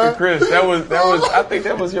at it, huh? Chris, that was I think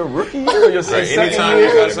that was your rookie year or your second anytime year.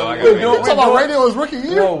 you got something. You talking about radio as rookie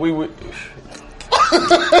year? No, we would.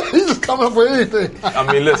 He's just coming up for anything.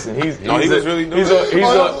 I mean, listen, he was really doing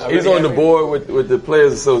he's on the board with the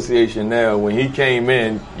Players Association now. When he came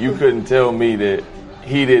in, you couldn't tell me that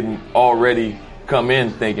he didn't already come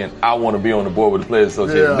in thinking, I want to be on the board with the Players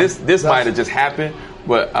Association. Yeah, this might have just happened,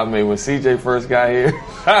 but I mean, when CJ first got here,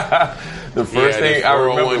 the first thing I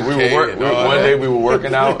remember, one day we were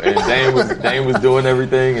working out, and Dame was doing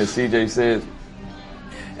everything, and CJ said,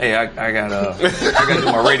 hey, I got to do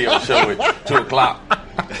my radio show at 2:00.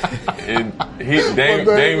 And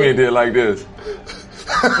Damian did like this.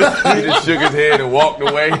 He just shook his head and walked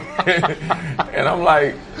away. And I'm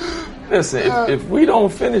like, listen, if we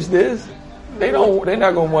don't finish this, they're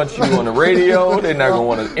not going to want you on the radio. They're not going to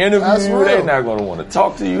want to interview you. They're not going to want to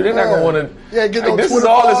talk to you. They're not going to want to. Get this is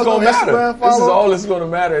all that's going to matter. This is all that's going to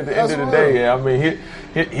matter at the end of the day. I mean,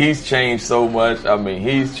 he's changed so much. I mean,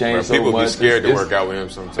 he's changed so much. People be scared to work out with him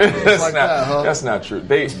sometimes. That's not true.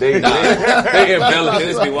 They embellish.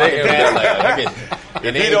 Just be walking past like,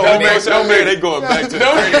 if he don't make somewhere, they going back to the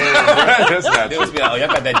training room. That's not true. Just be like, oh, y'all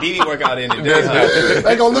got that DD workout in it. That's not true.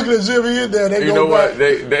 They gonna look at the gym in there. They you know what?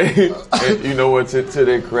 They you know what? To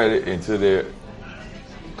their credit and to their,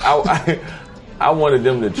 I wanted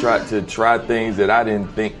them to try things that I didn't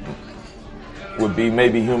think would be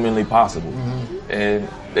maybe humanly possible, and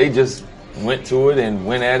they just went to it and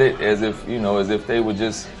went at it as if they were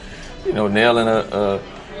just nailing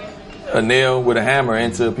a nail with a hammer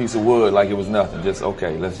into a piece of wood like it was nothing. Just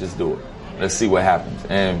okay, let's just do it. Let's see what happens.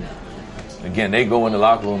 And again, they go in the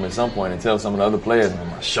locker room at some point and tell some of the other players,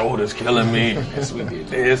 "My shoulder's killing me. Yes, we did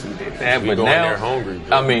this, we did that." But now, hungry,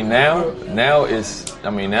 I mean, now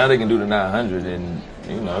they can do the 900, and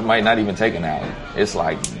it might not even take an hour. It's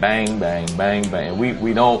like bang, bang, bang, bang.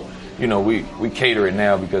 We don't, we cater it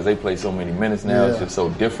now because they play so many minutes now. It's just so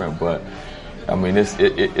different. But I mean, it's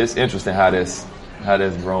interesting how that's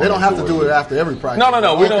grown. They don't have to do it after every practice.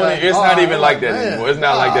 No. We don't. It's not even like that anymore. It's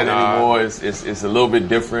not like that anymore. It's a little bit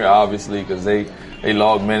different, obviously, because they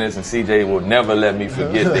log minutes, and CJ will never let me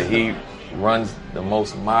forget that he runs the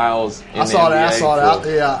most miles in the NBA. I saw that.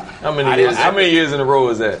 Yeah. How many years in a row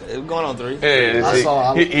is that? It's going on 3.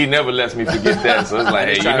 Yeah, he never lets me forget that. So it's like,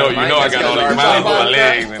 hey, I got all these miles on my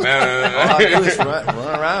legs.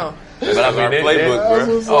 Run around. But I mean,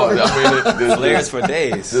 playbook, bro. The players for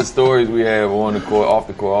days. The stories we have on the court, off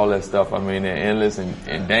the court, all that stuff. I mean, they're endless.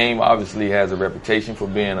 And Dame obviously has a reputation for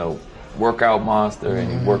being a workout monster, and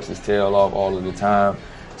he works his tail off all of the time.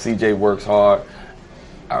 CJ works hard.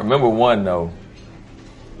 I remember one though.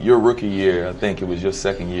 Your rookie year, I think it was your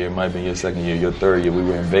second year. It might have been your second year, your third year. We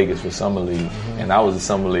were in Vegas for Summer League, and I was a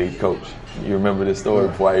Summer League coach. You remember this story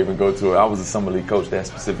before I even go to it? I was a Summer League coach that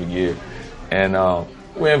specific year, and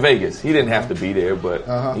we're in Vegas. He didn't have to be there, but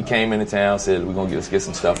he came into town, said, we're going to get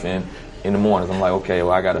some stuff in the mornings. I'm like, okay,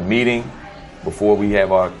 well, I got a meeting before we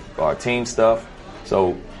have our team stuff,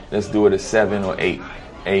 so let's do it at 7 or 8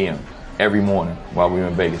 a.m. every morning while we were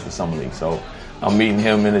in Vegas for Summer League. So I'm meeting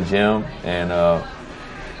him in the gym, and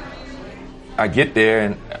I get there,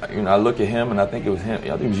 and I look at him, and I think it was him. I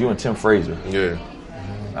think it was you and Tim Frazier. Yeah.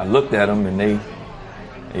 I looked at them, and they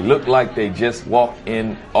looked like they just walked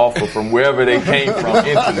in from wherever they came from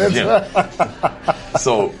into the gym.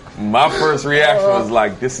 So my first reaction was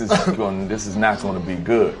like, this is not going to be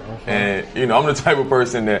good. And I'm the type of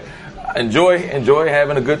person that enjoy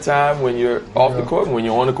having a good time when you're off the court. When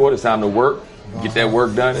you're on the court, it's time to work. Get that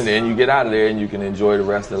work done, and then you get out of there and you can enjoy the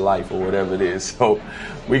rest of life or whatever it is. So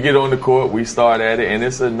we get on the court, we start at it, and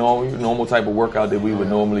it's a normal type of workout that we would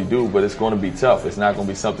normally do, but it's going to be tough. It's not going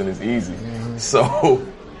to be something that's easy. So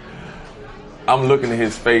I'm looking at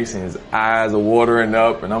his face, and his eyes are watering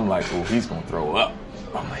up, and I'm like, oh, he's going to throw up.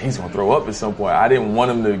 I'm like, he's going to throw up at some point. I didn't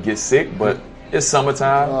want him to get sick, but it's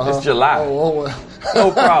summertime. It's July.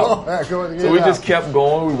 No problem. So we just kept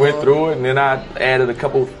going. We went through it, and then I added a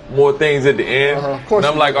couple more things at the end. And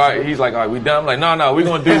I'm like, all right. He's like, all right, we done? I'm like, no, we're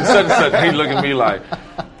going to do such and such. And he's looking at me like,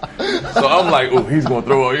 so I'm like, oh, he's going to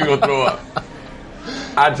throw up. He's going to throw up.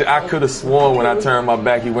 I could have sworn when I turned my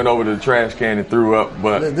back, he went over to the trash can and threw up.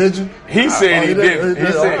 But did you? He said he didn't.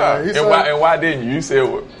 He said, and why didn't you? You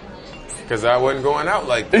said, because I wasn't going out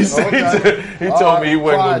like this. He told me he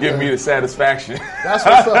wasn't going to give me the satisfaction. That's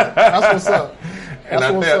what's up. And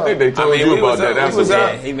I think they told you about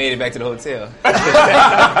that. He made it back to the hotel.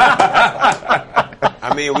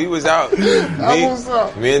 I mean, we was out.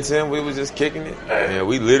 Me and Tim, we was just kicking it. And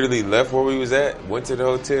we literally left where we was at, went to the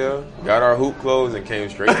hotel, got our hoop clothes, and came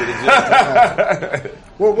straight to the gym.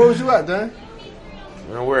 Where was you at, Dan?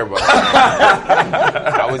 Don't worry about it.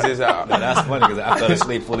 I was just out. That's funny because I fell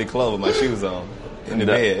asleep fully clothed with my shoes on in the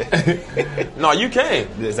bed. No, you came.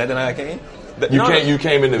 Is that the night I came? You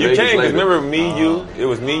came in the Vegas came later. Remember it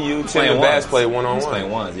was me, you, Tim, and Bass played one-on-one.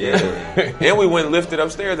 Playing ones, yeah. And we went and lifted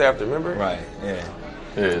upstairs after, remember? Right, yeah.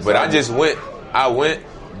 But I went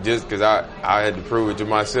just because I had to prove it to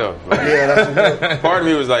myself. Like, that's part of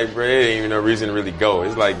me was like, bro, there ain't even no reason to really go.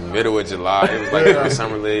 It's like middle of July. It was like the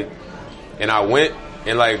summer league. And I went,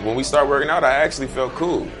 and like when we started working out, I actually felt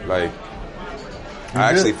cool. Like, I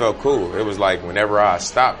actually felt cool. It was like whenever I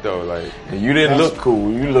stopped, though, like... You didn't look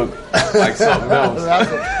cool. You looked like something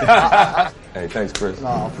else. Hey, thanks, Chris.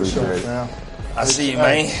 No, for sure, man. I see you,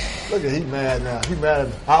 man. Look at he mad now. He mad at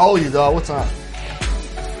me. I owe you, dog. What time?